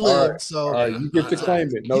places he lived. Right. So all right, you get to claim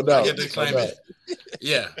it, no doubt. I get to claim it.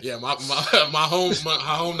 Yeah. My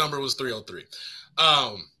home number was 303.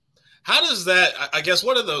 How does that? I guess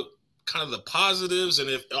what are the kind of the positives, and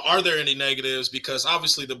are there any negatives? Because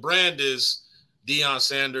obviously the brand is Deion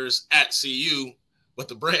Sanders at CU. But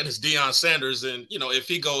the brand is Deion Sanders, and if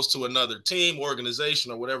he goes to another team,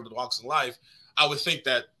 organization, or whatever the walks in life, I would think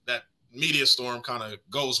that media storm kind of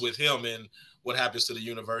goes with him and what happens to the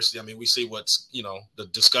university. I mean, we see what's the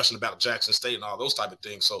discussion about Jackson State and all those type of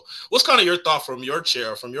things. So, what's kind of your thought from your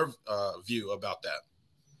chair, from your view about that?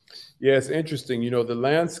 Yeah, it's interesting. The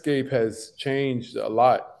landscape has changed a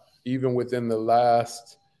lot, even within the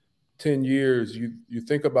last 10 years. You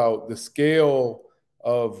think about the scale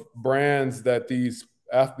of brands that these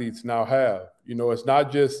athletes now have. It's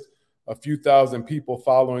not just a few thousand people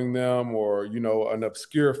following them or, an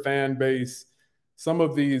obscure fan base. Some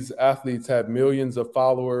of these athletes have millions of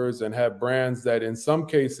followers and have brands that in some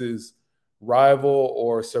cases rival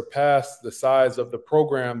or surpass the size of the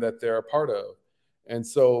program that they're a part of. And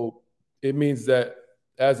so it means that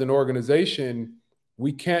as an organization,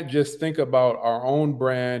 we can't just think about our own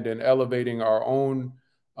brand and elevating our own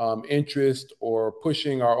interest or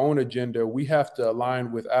pushing our own agenda. We have to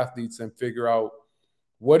align with athletes and figure out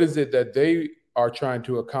what is it that they are trying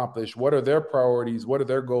to accomplish, what are their priorities, what are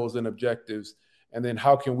their goals and objectives, and then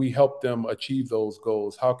how can we help them achieve those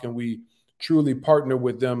goals? How can we truly partner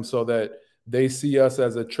with them so that they see us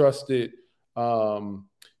as a trusted,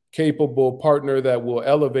 capable partner that will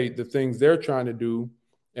elevate the things they're trying to do,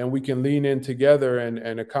 and we can lean in together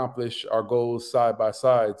and accomplish our goals side by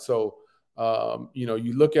side. So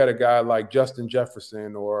you look at a guy like Justin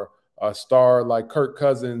Jefferson or a star like Kirk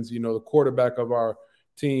Cousins, the quarterback of our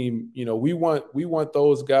team. We want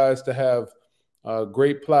those guys to have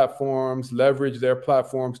great platforms, leverage their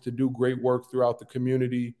platforms to do great work throughout the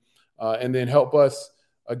community, and then help us,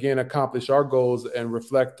 again, accomplish our goals and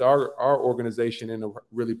reflect our organization in a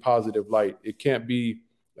really positive light. It can't be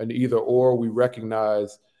an either or. We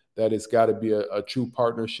recognize that it's got to be a true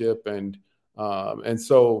partnership. And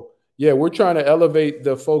so, yeah, we're trying to elevate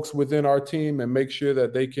the folks within our team and make sure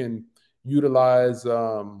that they can utilize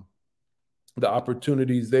the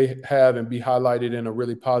opportunities they have and be highlighted in a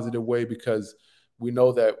really positive way, because we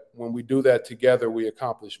know that when we do that together, we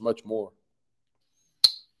accomplish much more.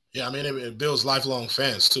 Yeah, I mean, it builds lifelong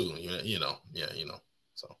fans too.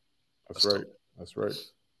 So that's right. Cool. That's right.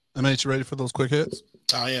 MH, you ready for those quick hits?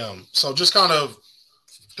 I am. So just kind of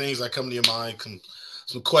things that come to your mind.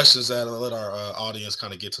 Some questions that'll let our audience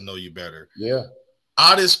kind of get to know you better. Yeah.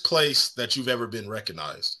 Oddest place that you've ever been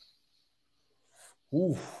recognized?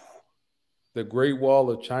 Ooh, the Great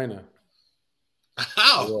Wall of China.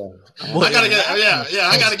 How? Yeah.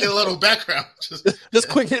 I gotta get a little background. Just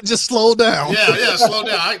quick hit, just slow down. Yeah, slow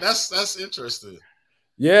down. That's interesting.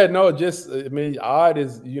 Yeah, no, odd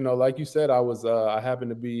is, like you said, I happened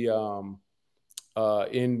to be right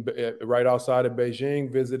outside of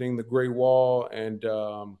Beijing visiting the Great Wall, and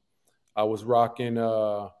I was rocking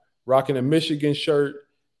a Michigan shirt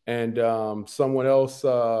and someone else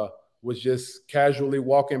was just casually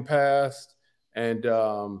walking past and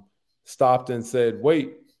stopped and said,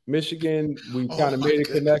 "Wait, Michigan." We kind of made a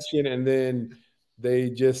connection, and then they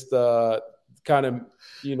just kind of,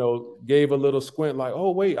 gave a little squint, like,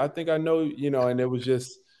 "Oh, wait, I think I know," and it was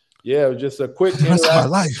just, it was just a quick for the rest of my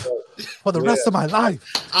life. For the rest of my life.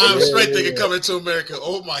 I'm straight thinking Coming to America.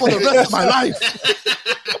 Oh my! For the rest of my life.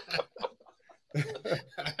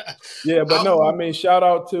 Yeah, but no, I mean, shout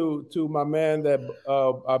out to my man that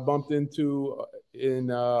I bumped into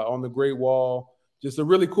on the Great Wall. Just a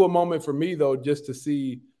really cool moment for me, though, just to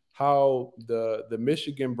see how the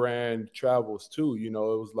Michigan brand travels too. It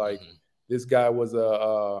was like this guy was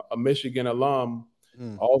a Michigan alum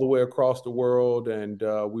all the way across the world, and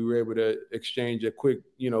we were able to exchange a quick,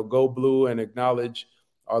 go blue, and acknowledge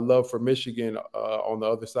our love for Michigan on the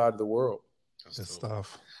other side of the world. Good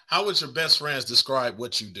stuff. How would your best friends describe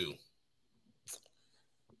what you do?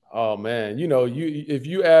 Oh man, if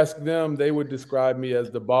you ask them, they would describe me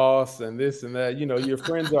as the boss and this and that. Your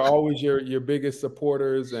friends are always your biggest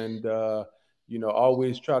supporters, and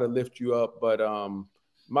always try to lift you up. But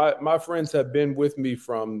my friends have been with me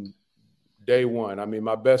from day one. I mean,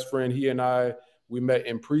 my best friend, he and we met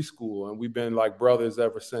in preschool, and we've been like brothers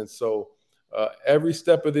ever since. So every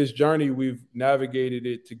step of this journey, we've navigated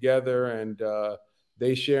it together, and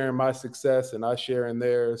they share in my success, and I share in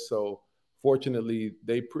theirs. So fortunately,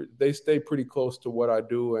 they stay pretty close to what I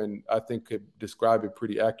do, and I think could describe it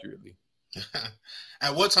pretty accurately.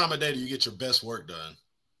 At what time of day do you get your best work done?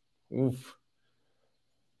 Oof.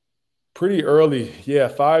 Pretty early. Yeah,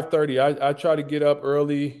 5:30. I try to get up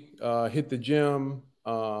early, hit the gym,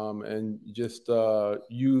 and just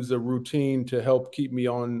use a routine to help keep me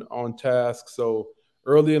on task. So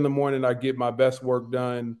early in the morning, I get my best work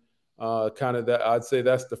done. Kind of that, I'd say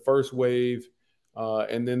that's the first wave.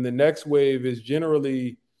 And then the next wave is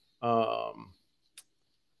generally, kind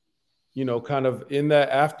of in that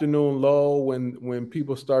afternoon lull when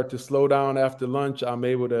people start to slow down after lunch. I'm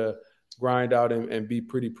able to grind out and be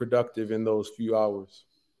pretty productive in those few hours.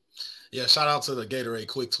 Yeah, shout out to the Gatorade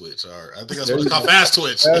Quick Twitch. Or I think that's what it's called, Fast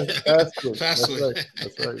Twitch. Fast Twitch. Right.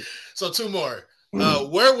 That's right. So two more.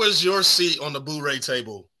 Where was your seat on the Blu-ray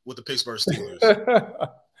table with the Pittsburgh Steelers?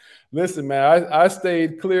 Listen, man, I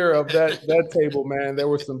stayed clear of that table, man. There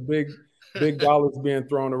were some big dollars being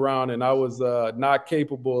thrown around, and I was not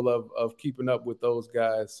capable of keeping up with those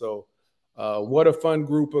guys. So what a fun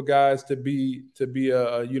group of guys to be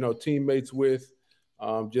teammates with.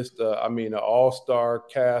 An all-star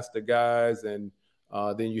cast of guys, and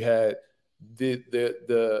then you had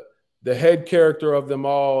the head character of them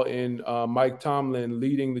all in Mike Tomlin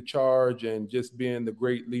leading the charge and just being the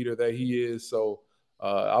great leader that he is. So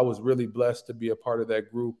I was really blessed to be a part of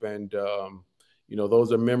that group, and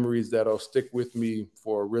those are memories that'll stick with me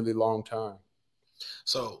for a really long time.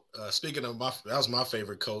 So speaking of that was my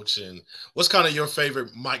favorite coach. And what's kind of your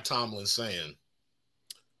favorite Mike Tomlin saying?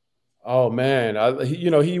 Oh man,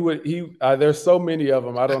 there's so many of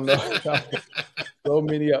them. I don't know. So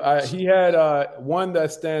many. He had one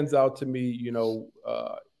that stands out to me.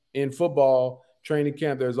 In football training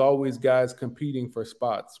camp, there's always guys competing for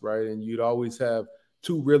spots, right? And you'd always have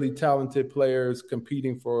two really talented players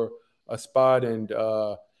competing for a spot, and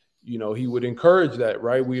he would encourage that,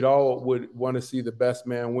 right? We'd all would want to see the best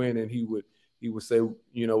man win, and he would say,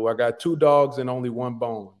 I got two dogs and only one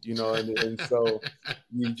bone, and so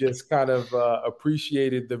you just kind of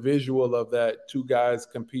appreciated the visual of that, two guys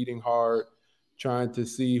competing hard, trying to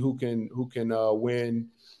see who can win.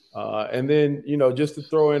 And then, just to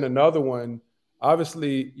throw in another one,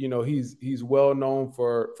 obviously, he's well known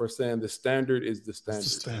for saying the standard is the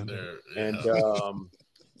standard. And,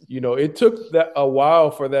 it took that a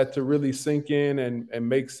while for that to really sink in and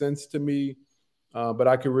make sense to me. But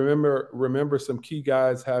I can remember some key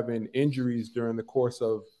guys having injuries during the course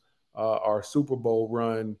of our Super Bowl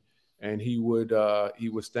run, and he would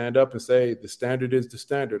stand up and say, "The standard is the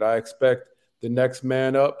standard. I expect the next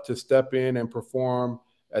man up to step in and perform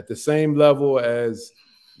at the same level as,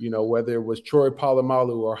 whether it was Troy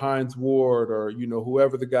Polamalu or Hines Ward or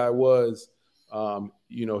whoever the guy was.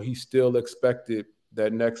 He still expected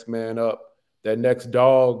that next man up, that next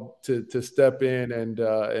dog to step in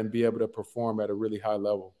and be able to perform at a really high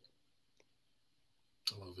level."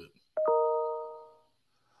 I love it.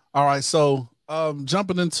 All right, so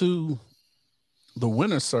jumping into the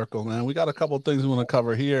winner's circle, man, we got a couple of things we want to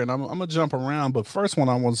cover here, and I'm gonna jump around, but first one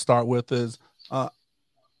I want to start with is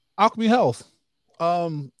Alchemy Health.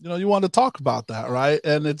 You want to talk about that, right?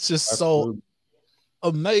 And it's just Absolutely. So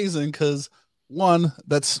amazing because one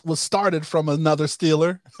was started from another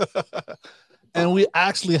Steeler. And we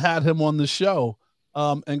actually had him on the show.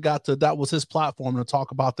 and that was his platform to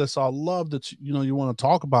talk about this. So I love that you want to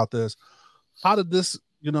talk about this. How did this,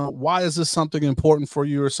 why is this something important for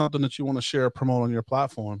you or something that you want to share or promote on your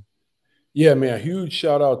platform? Yeah, man, a huge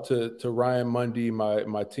shout out to Ryan Mundy, my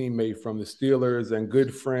teammate from the Steelers and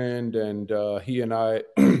good friend. And he and I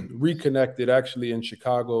reconnected actually in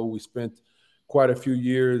Chicago. We spent quite a few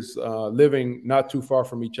years living not too far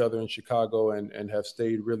from each other in Chicago and have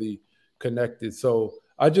stayed really connected. So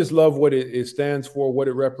I just love what it stands for, what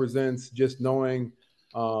it represents, just knowing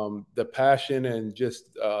the passion and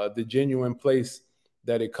just the genuine place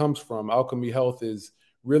that it comes from. Alchemy Health is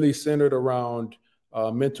really centered around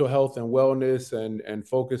mental health and wellness and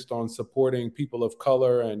focused on supporting people of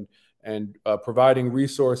color and providing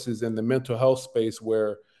resources in the mental health space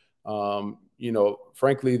where,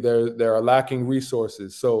 frankly, there are lacking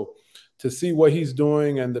resources. So to see what he's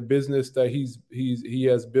doing and the business that he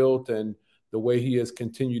has built and the way he has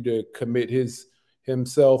continued to commit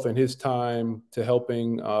himself and his time to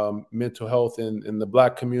helping mental health in the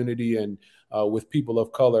Black community and with people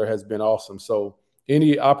of color has been awesome. So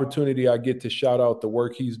any opportunity I get to shout out the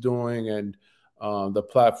work he's doing and the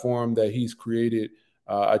platform that he's created,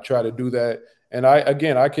 I try to do that. And I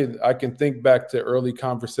can think back to early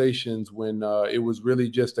conversations when it was really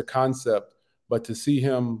just a concept, but to see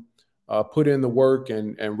him put in the work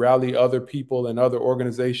and rally other people and other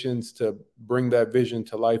organizations to bring that vision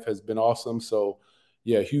to life has been awesome. So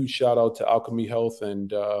yeah, huge shout out to Alchemy Health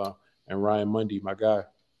and Ryan Mundy, my guy.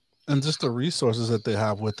 And just the resources that they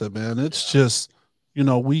have with it, man. It's just,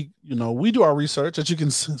 we do our research, as you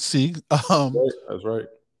can see. That's right.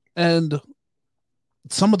 And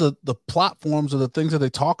some of the platforms or the things that they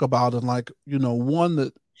talk about, and one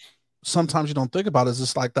that sometimes you don't think about is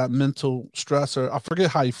just like that mental stress, or I forget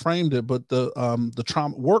how he framed it, but the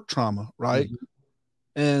trauma, work trauma, right?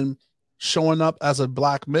 Mm-hmm. And showing up as a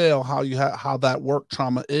Black male, how that work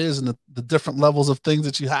trauma is, and the different levels of things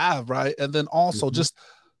that you have, right? And then also just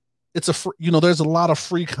it's there's a lot of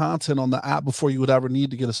free content on the app before you would ever need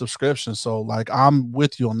to get a subscription. So I'm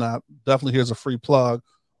with you on that. Definitely here's a free plug.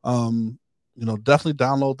 Definitely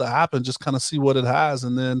download the app and just kind of see what it has,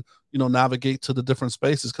 and then navigate to the different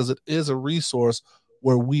spaces, because it is a resource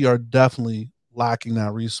where we are definitely lacking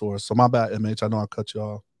that resource. So my bad, MH, I know I cut you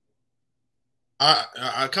off.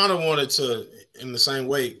 I kind of wanted to, in the same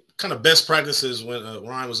way, kind of best practices when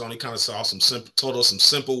Ryan was on, he kind of saw told us some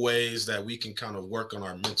simple ways that we can kind of work on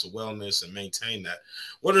our mental wellness and maintain that.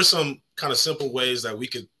 What are some kind of simple ways that we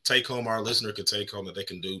could take home, our listener could take home, that they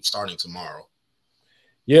can do starting tomorrow?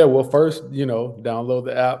 Yeah, well, first, download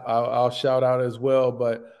the app. I'll shout out as well.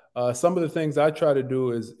 But some of the things I try to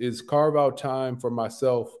do is carve out time for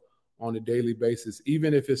myself on a daily basis,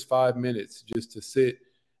 even if it's 5 minutes, just to sit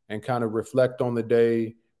and kind of reflect on the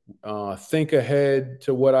day, think ahead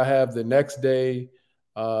to what I have the next day,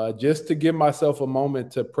 just to give myself a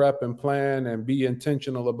moment to prep and plan and be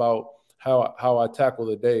intentional about how I tackle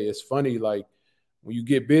the day. It's funny, like when you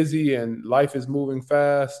get busy and life is moving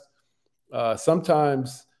fast,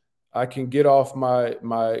 sometimes I can get off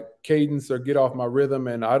my cadence or get off my rhythm,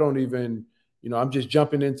 and I don't even, I'm just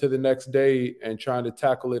jumping into the next day and trying to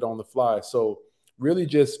tackle it on the fly. So really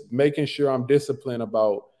just making sure I'm disciplined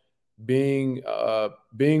about being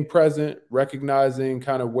present, recognizing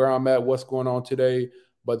kind of where I'm at, what's going on today,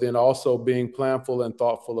 but then also being planful and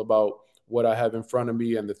thoughtful about what I have in front of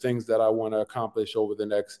me and the things that I want to accomplish over the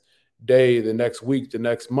next day, the next week, the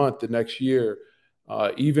next month, the next year.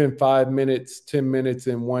 Even 5 minutes, 10 minutes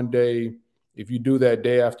in one day, if you do that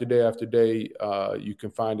day after day after day, you can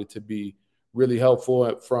find it to be really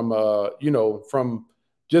helpful from a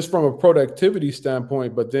productivity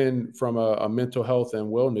standpoint, but then from a mental health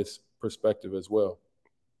and wellness perspective as well.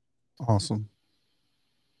 Awesome.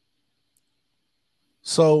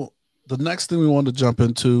 So the next thing we wanted to jump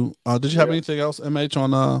into, did you have anything else, MH, on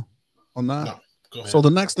that? No, go ahead. So the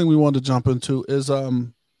next thing we wanted to jump into is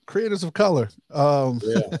creators of color.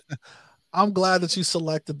 I'm glad that you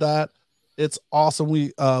selected that. It's awesome.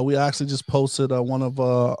 We actually just posted one of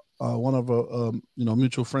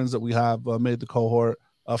mutual friends that we have made the cohort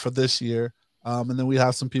for this year. And then we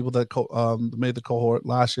have some people that made the cohort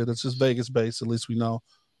last year that's just Vegas based, at least we know.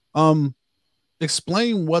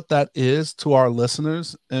 Explain what that is to our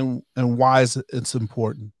listeners and why it's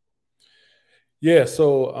important. Yeah,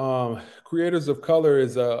 so Creators of Color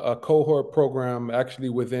is a cohort program actually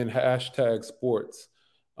within #sports.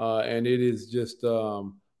 And it is just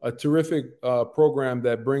a terrific program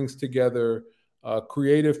that brings together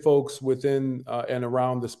creative folks within and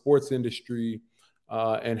around the sports industry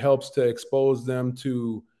and helps to expose them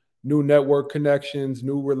to new network connections,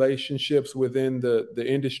 new relationships within the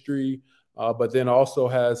industry, but then also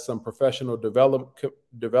has some professional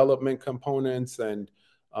development components and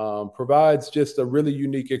provides just a really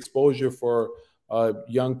unique exposure for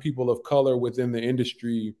young people of color within the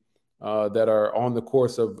industry that are on the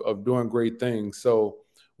course of doing great things. So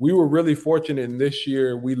we were really fortunate in this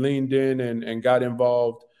year. We leaned in and got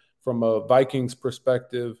involved from a Vikings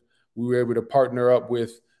perspective. We were able to partner up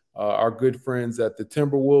with our good friends at the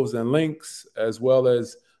Timberwolves and Lynx, as well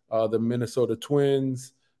as the Minnesota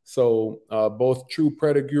Twins. So both True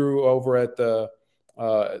Pettigrew over at the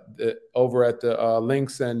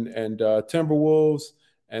Lynx and Timberwolves,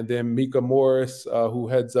 and then Mika Morris, who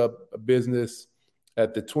heads up a business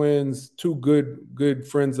at the Twins. Two good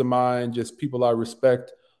friends of mine, just people I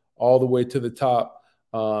respect all the way to the top.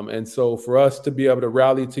 And so for us to be able to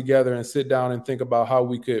rally together and sit down and think about how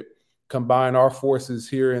we could combine our forces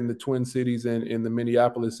here in the Twin Cities and in the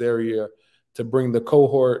Minneapolis area to bring the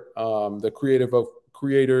cohort, the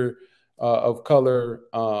creator of color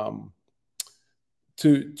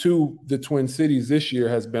to the Twin Cities this year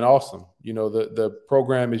has been awesome. You know, the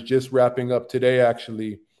program is just wrapping up today,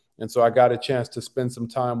 actually. And so I got a chance to spend some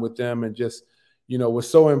time with them and just, you know, was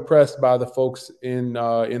so impressed by the folks in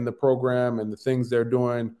the program and the things they're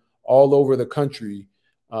doing all over the country.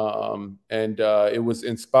 It was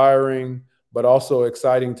inspiring, but also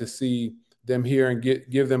exciting to see them here and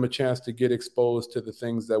give them a chance to get exposed to the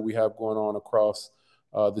things that we have going on across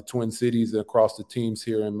the Twin Cities and across the teams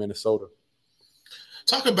here in Minnesota.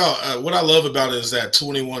 Talk about what I love about it is that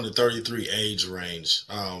 21 to 33 age range.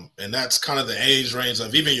 And that's kind of the age range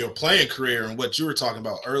of even your playing career and what you were talking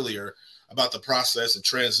about earlier about the process of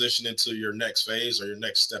transition into your next phase or your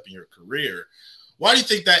next step in your career. Why do you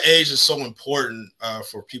think that age is so important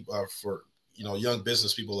for people, for young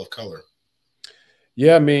business people of color?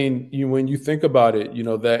 Yeah, I mean, when you think about it,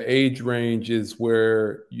 that age range is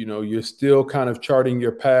where, you're still kind of charting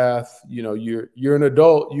your path. You're an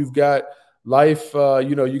adult, you've got life,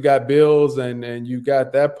 you got bills and you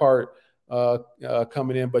got that part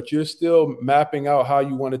coming in, but you're still mapping out how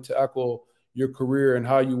you want to tackle your career and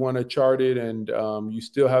how you want to chart it. And you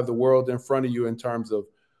still have the world in front of you in terms of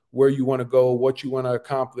where you want to go, what you want to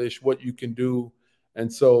accomplish, what you can do.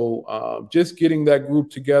 And so just getting that group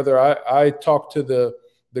together, I talked to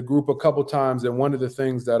the group a couple times, and one of the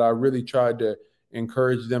things that I really tried to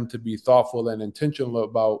encourage them to be thoughtful and intentional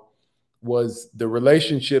about was the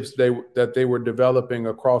relationships that they were developing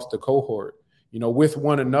across the cohort, with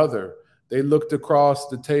one another. They looked across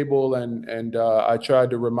the table and I tried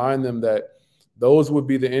to remind them that those would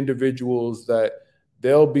be the individuals that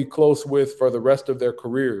they'll be close with for the rest of their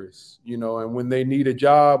careers, and when they need a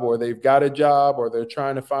job or they've got a job or they're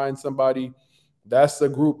trying to find somebody, that's a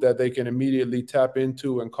group that they can immediately tap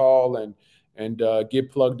into and call and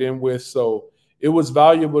get plugged in with. So it was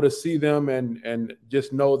valuable to see them and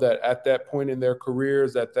just know that at that point in their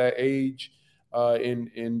careers, at that age,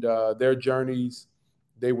 in their journeys,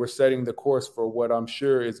 they were setting the course for what I'm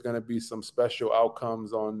sure is going to be some special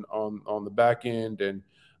outcomes on the back end. And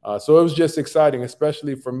so it was just exciting,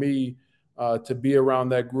 especially for me, to be around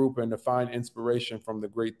that group and to find inspiration from the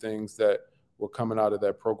great things that were coming out of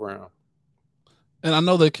that program. And I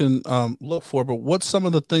know they can look for, but what's some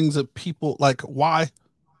of the things that people like? What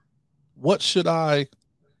should I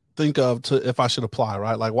think of if I should apply,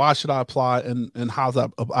 right? Like, why should I apply and how's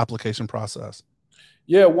that application process?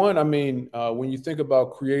 Yeah, one, I mean, when you think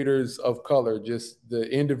about creators of color, just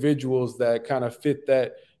the individuals that kind of fit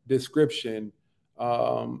that description,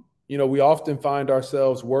 we often find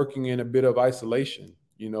ourselves working in a bit of isolation.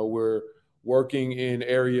 We're working in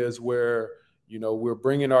areas where, we're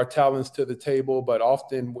bringing our talents to the table, but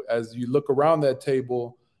often as you look around that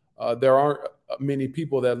table, there aren't many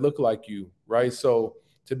people that look like you, right? So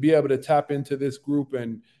to be able to tap into this group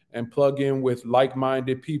and plug in with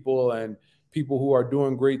like-minded people and people who are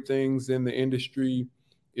doing great things in the industry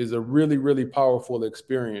is a really, really powerful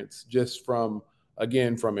experience, just from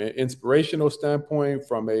an inspirational standpoint,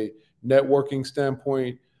 from a networking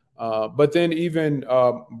standpoint, but then even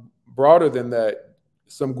broader than that,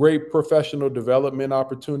 some great professional development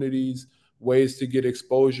opportunities, ways to get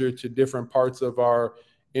exposure to different parts of our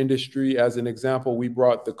industry. As an example, we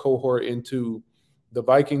brought the cohort into the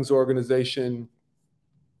Vikings organization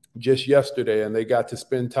just yesterday, and they got to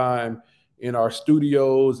spend time in our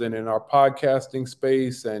studios and in our podcasting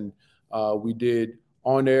space. And we did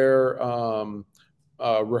on-air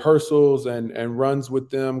rehearsals and runs with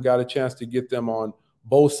them, got a chance to get them on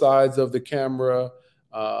both sides of the camera,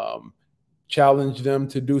 challenge them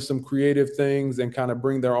to do some creative things and kind of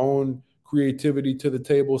bring their own creativity to the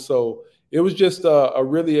table. So it was just a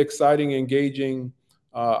really exciting, engaging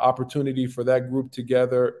opportunity for that group to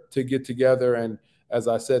get together. And as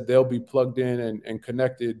I said, they'll be plugged in and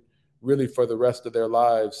connected really for the rest of their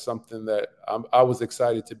lives, something that I was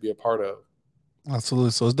excited to be a part of. Absolutely.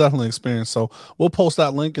 So it's definitely an experience. So we'll post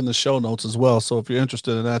that link in the show notes as well. So if you're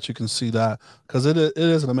interested in that, you can see that, because it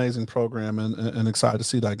is an amazing program, and excited to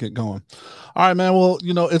see that get going. All right, man. Well,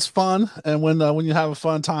 it's fun. And when you have a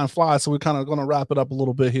fun, time flies. So we're kind of going to wrap it up a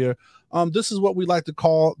little bit here. This is what we like to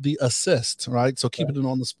call the assist, right? So keeping it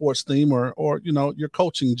on the sports theme or your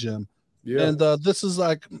coaching gym. Yeah. And this is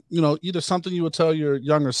like, either something you would tell your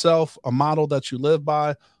younger self, a model that you live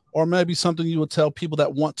by, or maybe something you would tell people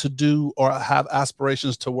that want to do or have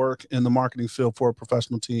aspirations to work in the marketing field for a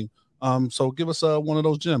professional team. So give us one of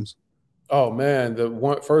those gems. Oh, man.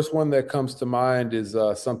 The first one that comes to mind is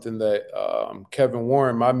something that Kevin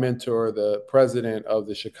Warren, my mentor, the president of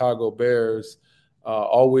the Chicago Bears,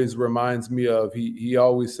 always reminds me of. He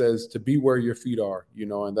always says to be where your feet are,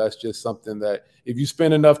 and that's just something that if you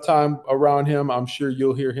spend enough time around him, I'm sure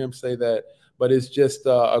you'll hear him say that. But it's just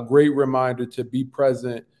a great reminder to be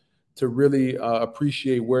present, to really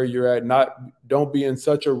appreciate where you're at. Don't be in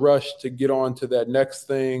such a rush to get on to that next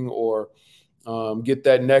thing or get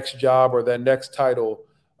that next job or that next title,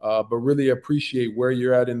 but really appreciate where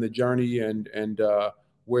you're at in the journey and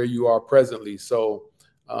where you are presently. So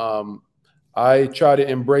I try to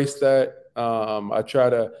embrace that.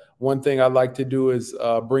 One thing I like to do is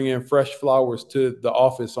bring in fresh flowers to the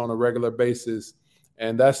office on a regular basis.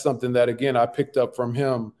 And that's something that, again, I picked up from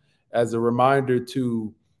him as a reminder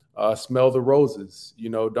to smell the roses.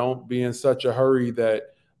 Don't be in such a hurry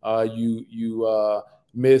that you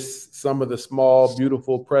miss some of the small,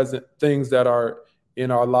 beautiful present things that are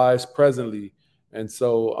in our lives presently. And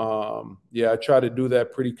so, I try to do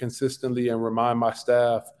that pretty consistently and remind my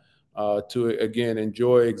staff to, again,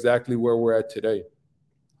 enjoy exactly where we're at today.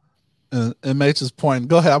 And MH's point.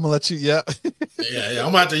 Go ahead. I'm gonna let you. Yeah. Yeah. I'm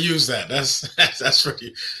gonna have to use that. That's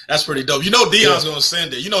pretty dope. Deion's gonna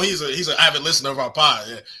send it. He's an avid listener of our pod.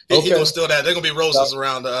 Yeah. He's gonna steal that. They're gonna be roses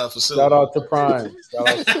around the facility. Shout out to Prime.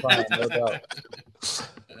 No doubt.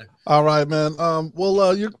 All right, man.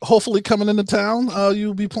 You're hopefully coming into town.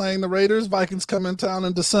 You'll be playing the Raiders. Vikings come in town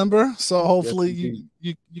in December, so hopefully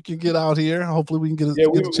you can get out here. Hopefully we can get a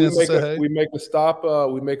chance to say hey. We make a stop.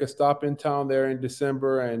 We make a stop in town there in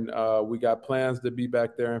December, and we got plans to be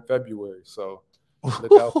back there in February. So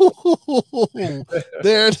look out.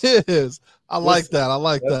 There it is. I like that,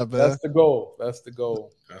 man. That's the goal.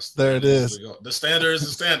 There it is. The standard is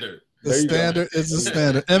the standard. The standard is the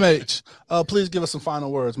standard. MH, please give us some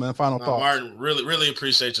final words, man. Final thoughts. Martin, really, really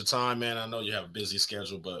appreciate your time, man. I know you have a busy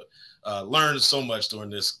schedule, but learned so much during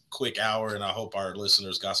this quick hour, and I hope our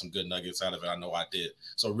listeners got some good nuggets out of it. I know I did.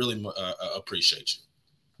 So really appreciate you.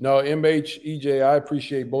 No, MH, EJ, I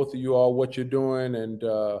appreciate both of you all, what you're doing, and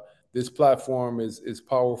this platform is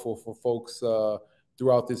powerful for folks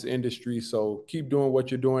throughout this industry. So keep doing what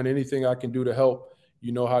you're doing. Anything I can do to help,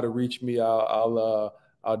 you know how to reach me.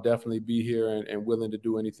 I'll definitely be here and willing to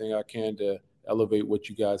do anything I can to elevate what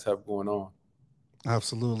you guys have going on.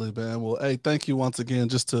 Absolutely, man. Well, hey, thank you once again.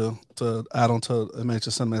 Just to add on to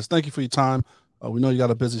MH's sentiments, thank you for your time. We know you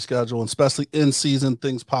got a busy schedule, and especially in season,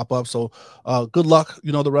 things pop up. So good luck,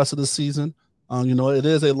 the rest of the season. It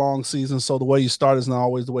is a long season, so the way you start is not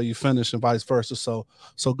always the way you finish, and vice versa. So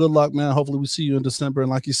good luck, man. Hopefully we see you in December,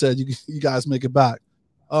 and like you said, you guys make it back.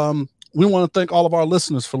 We want to thank all of our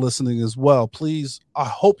listeners for listening as well. Please, I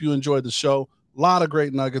hope you enjoyed the show. A lot of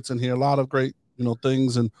great nuggets in here, a lot of great,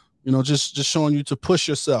 things, and, just showing you to push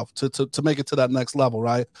yourself to make it to that next level,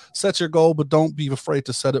 right? Set your goal, but don't be afraid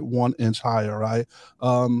to set it 1 inch higher, right?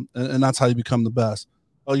 And that's how you become the best.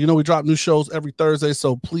 We drop new shows every Thursday,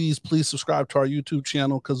 so please subscribe to our YouTube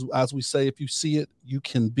channel, because as we say, if you see it, you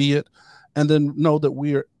can be it. And then know that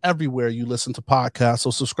we're everywhere you listen to podcasts,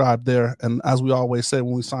 so subscribe there. And as we always say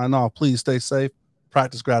when we sign off, please stay safe,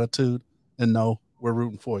 practice gratitude, and know we're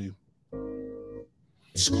rooting for you.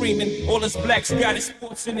 Screaming, all us blacks got is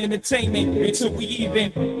sports and entertainment until we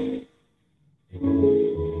even.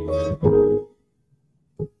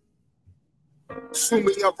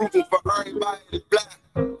 Assuming I'm rooting for everybody that's black.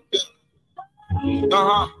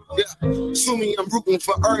 Yeah. Assuming I'm rooting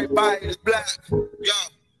for everybody that's black.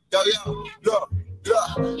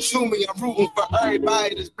 Assuming I'm rooting for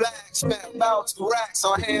everybody that's black. Spent about 2 racks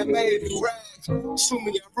on handmade new rags.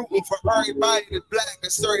 Assuming I'm rooting for everybody that's black.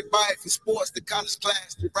 That's everybody from sports to college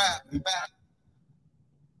class to rap and back.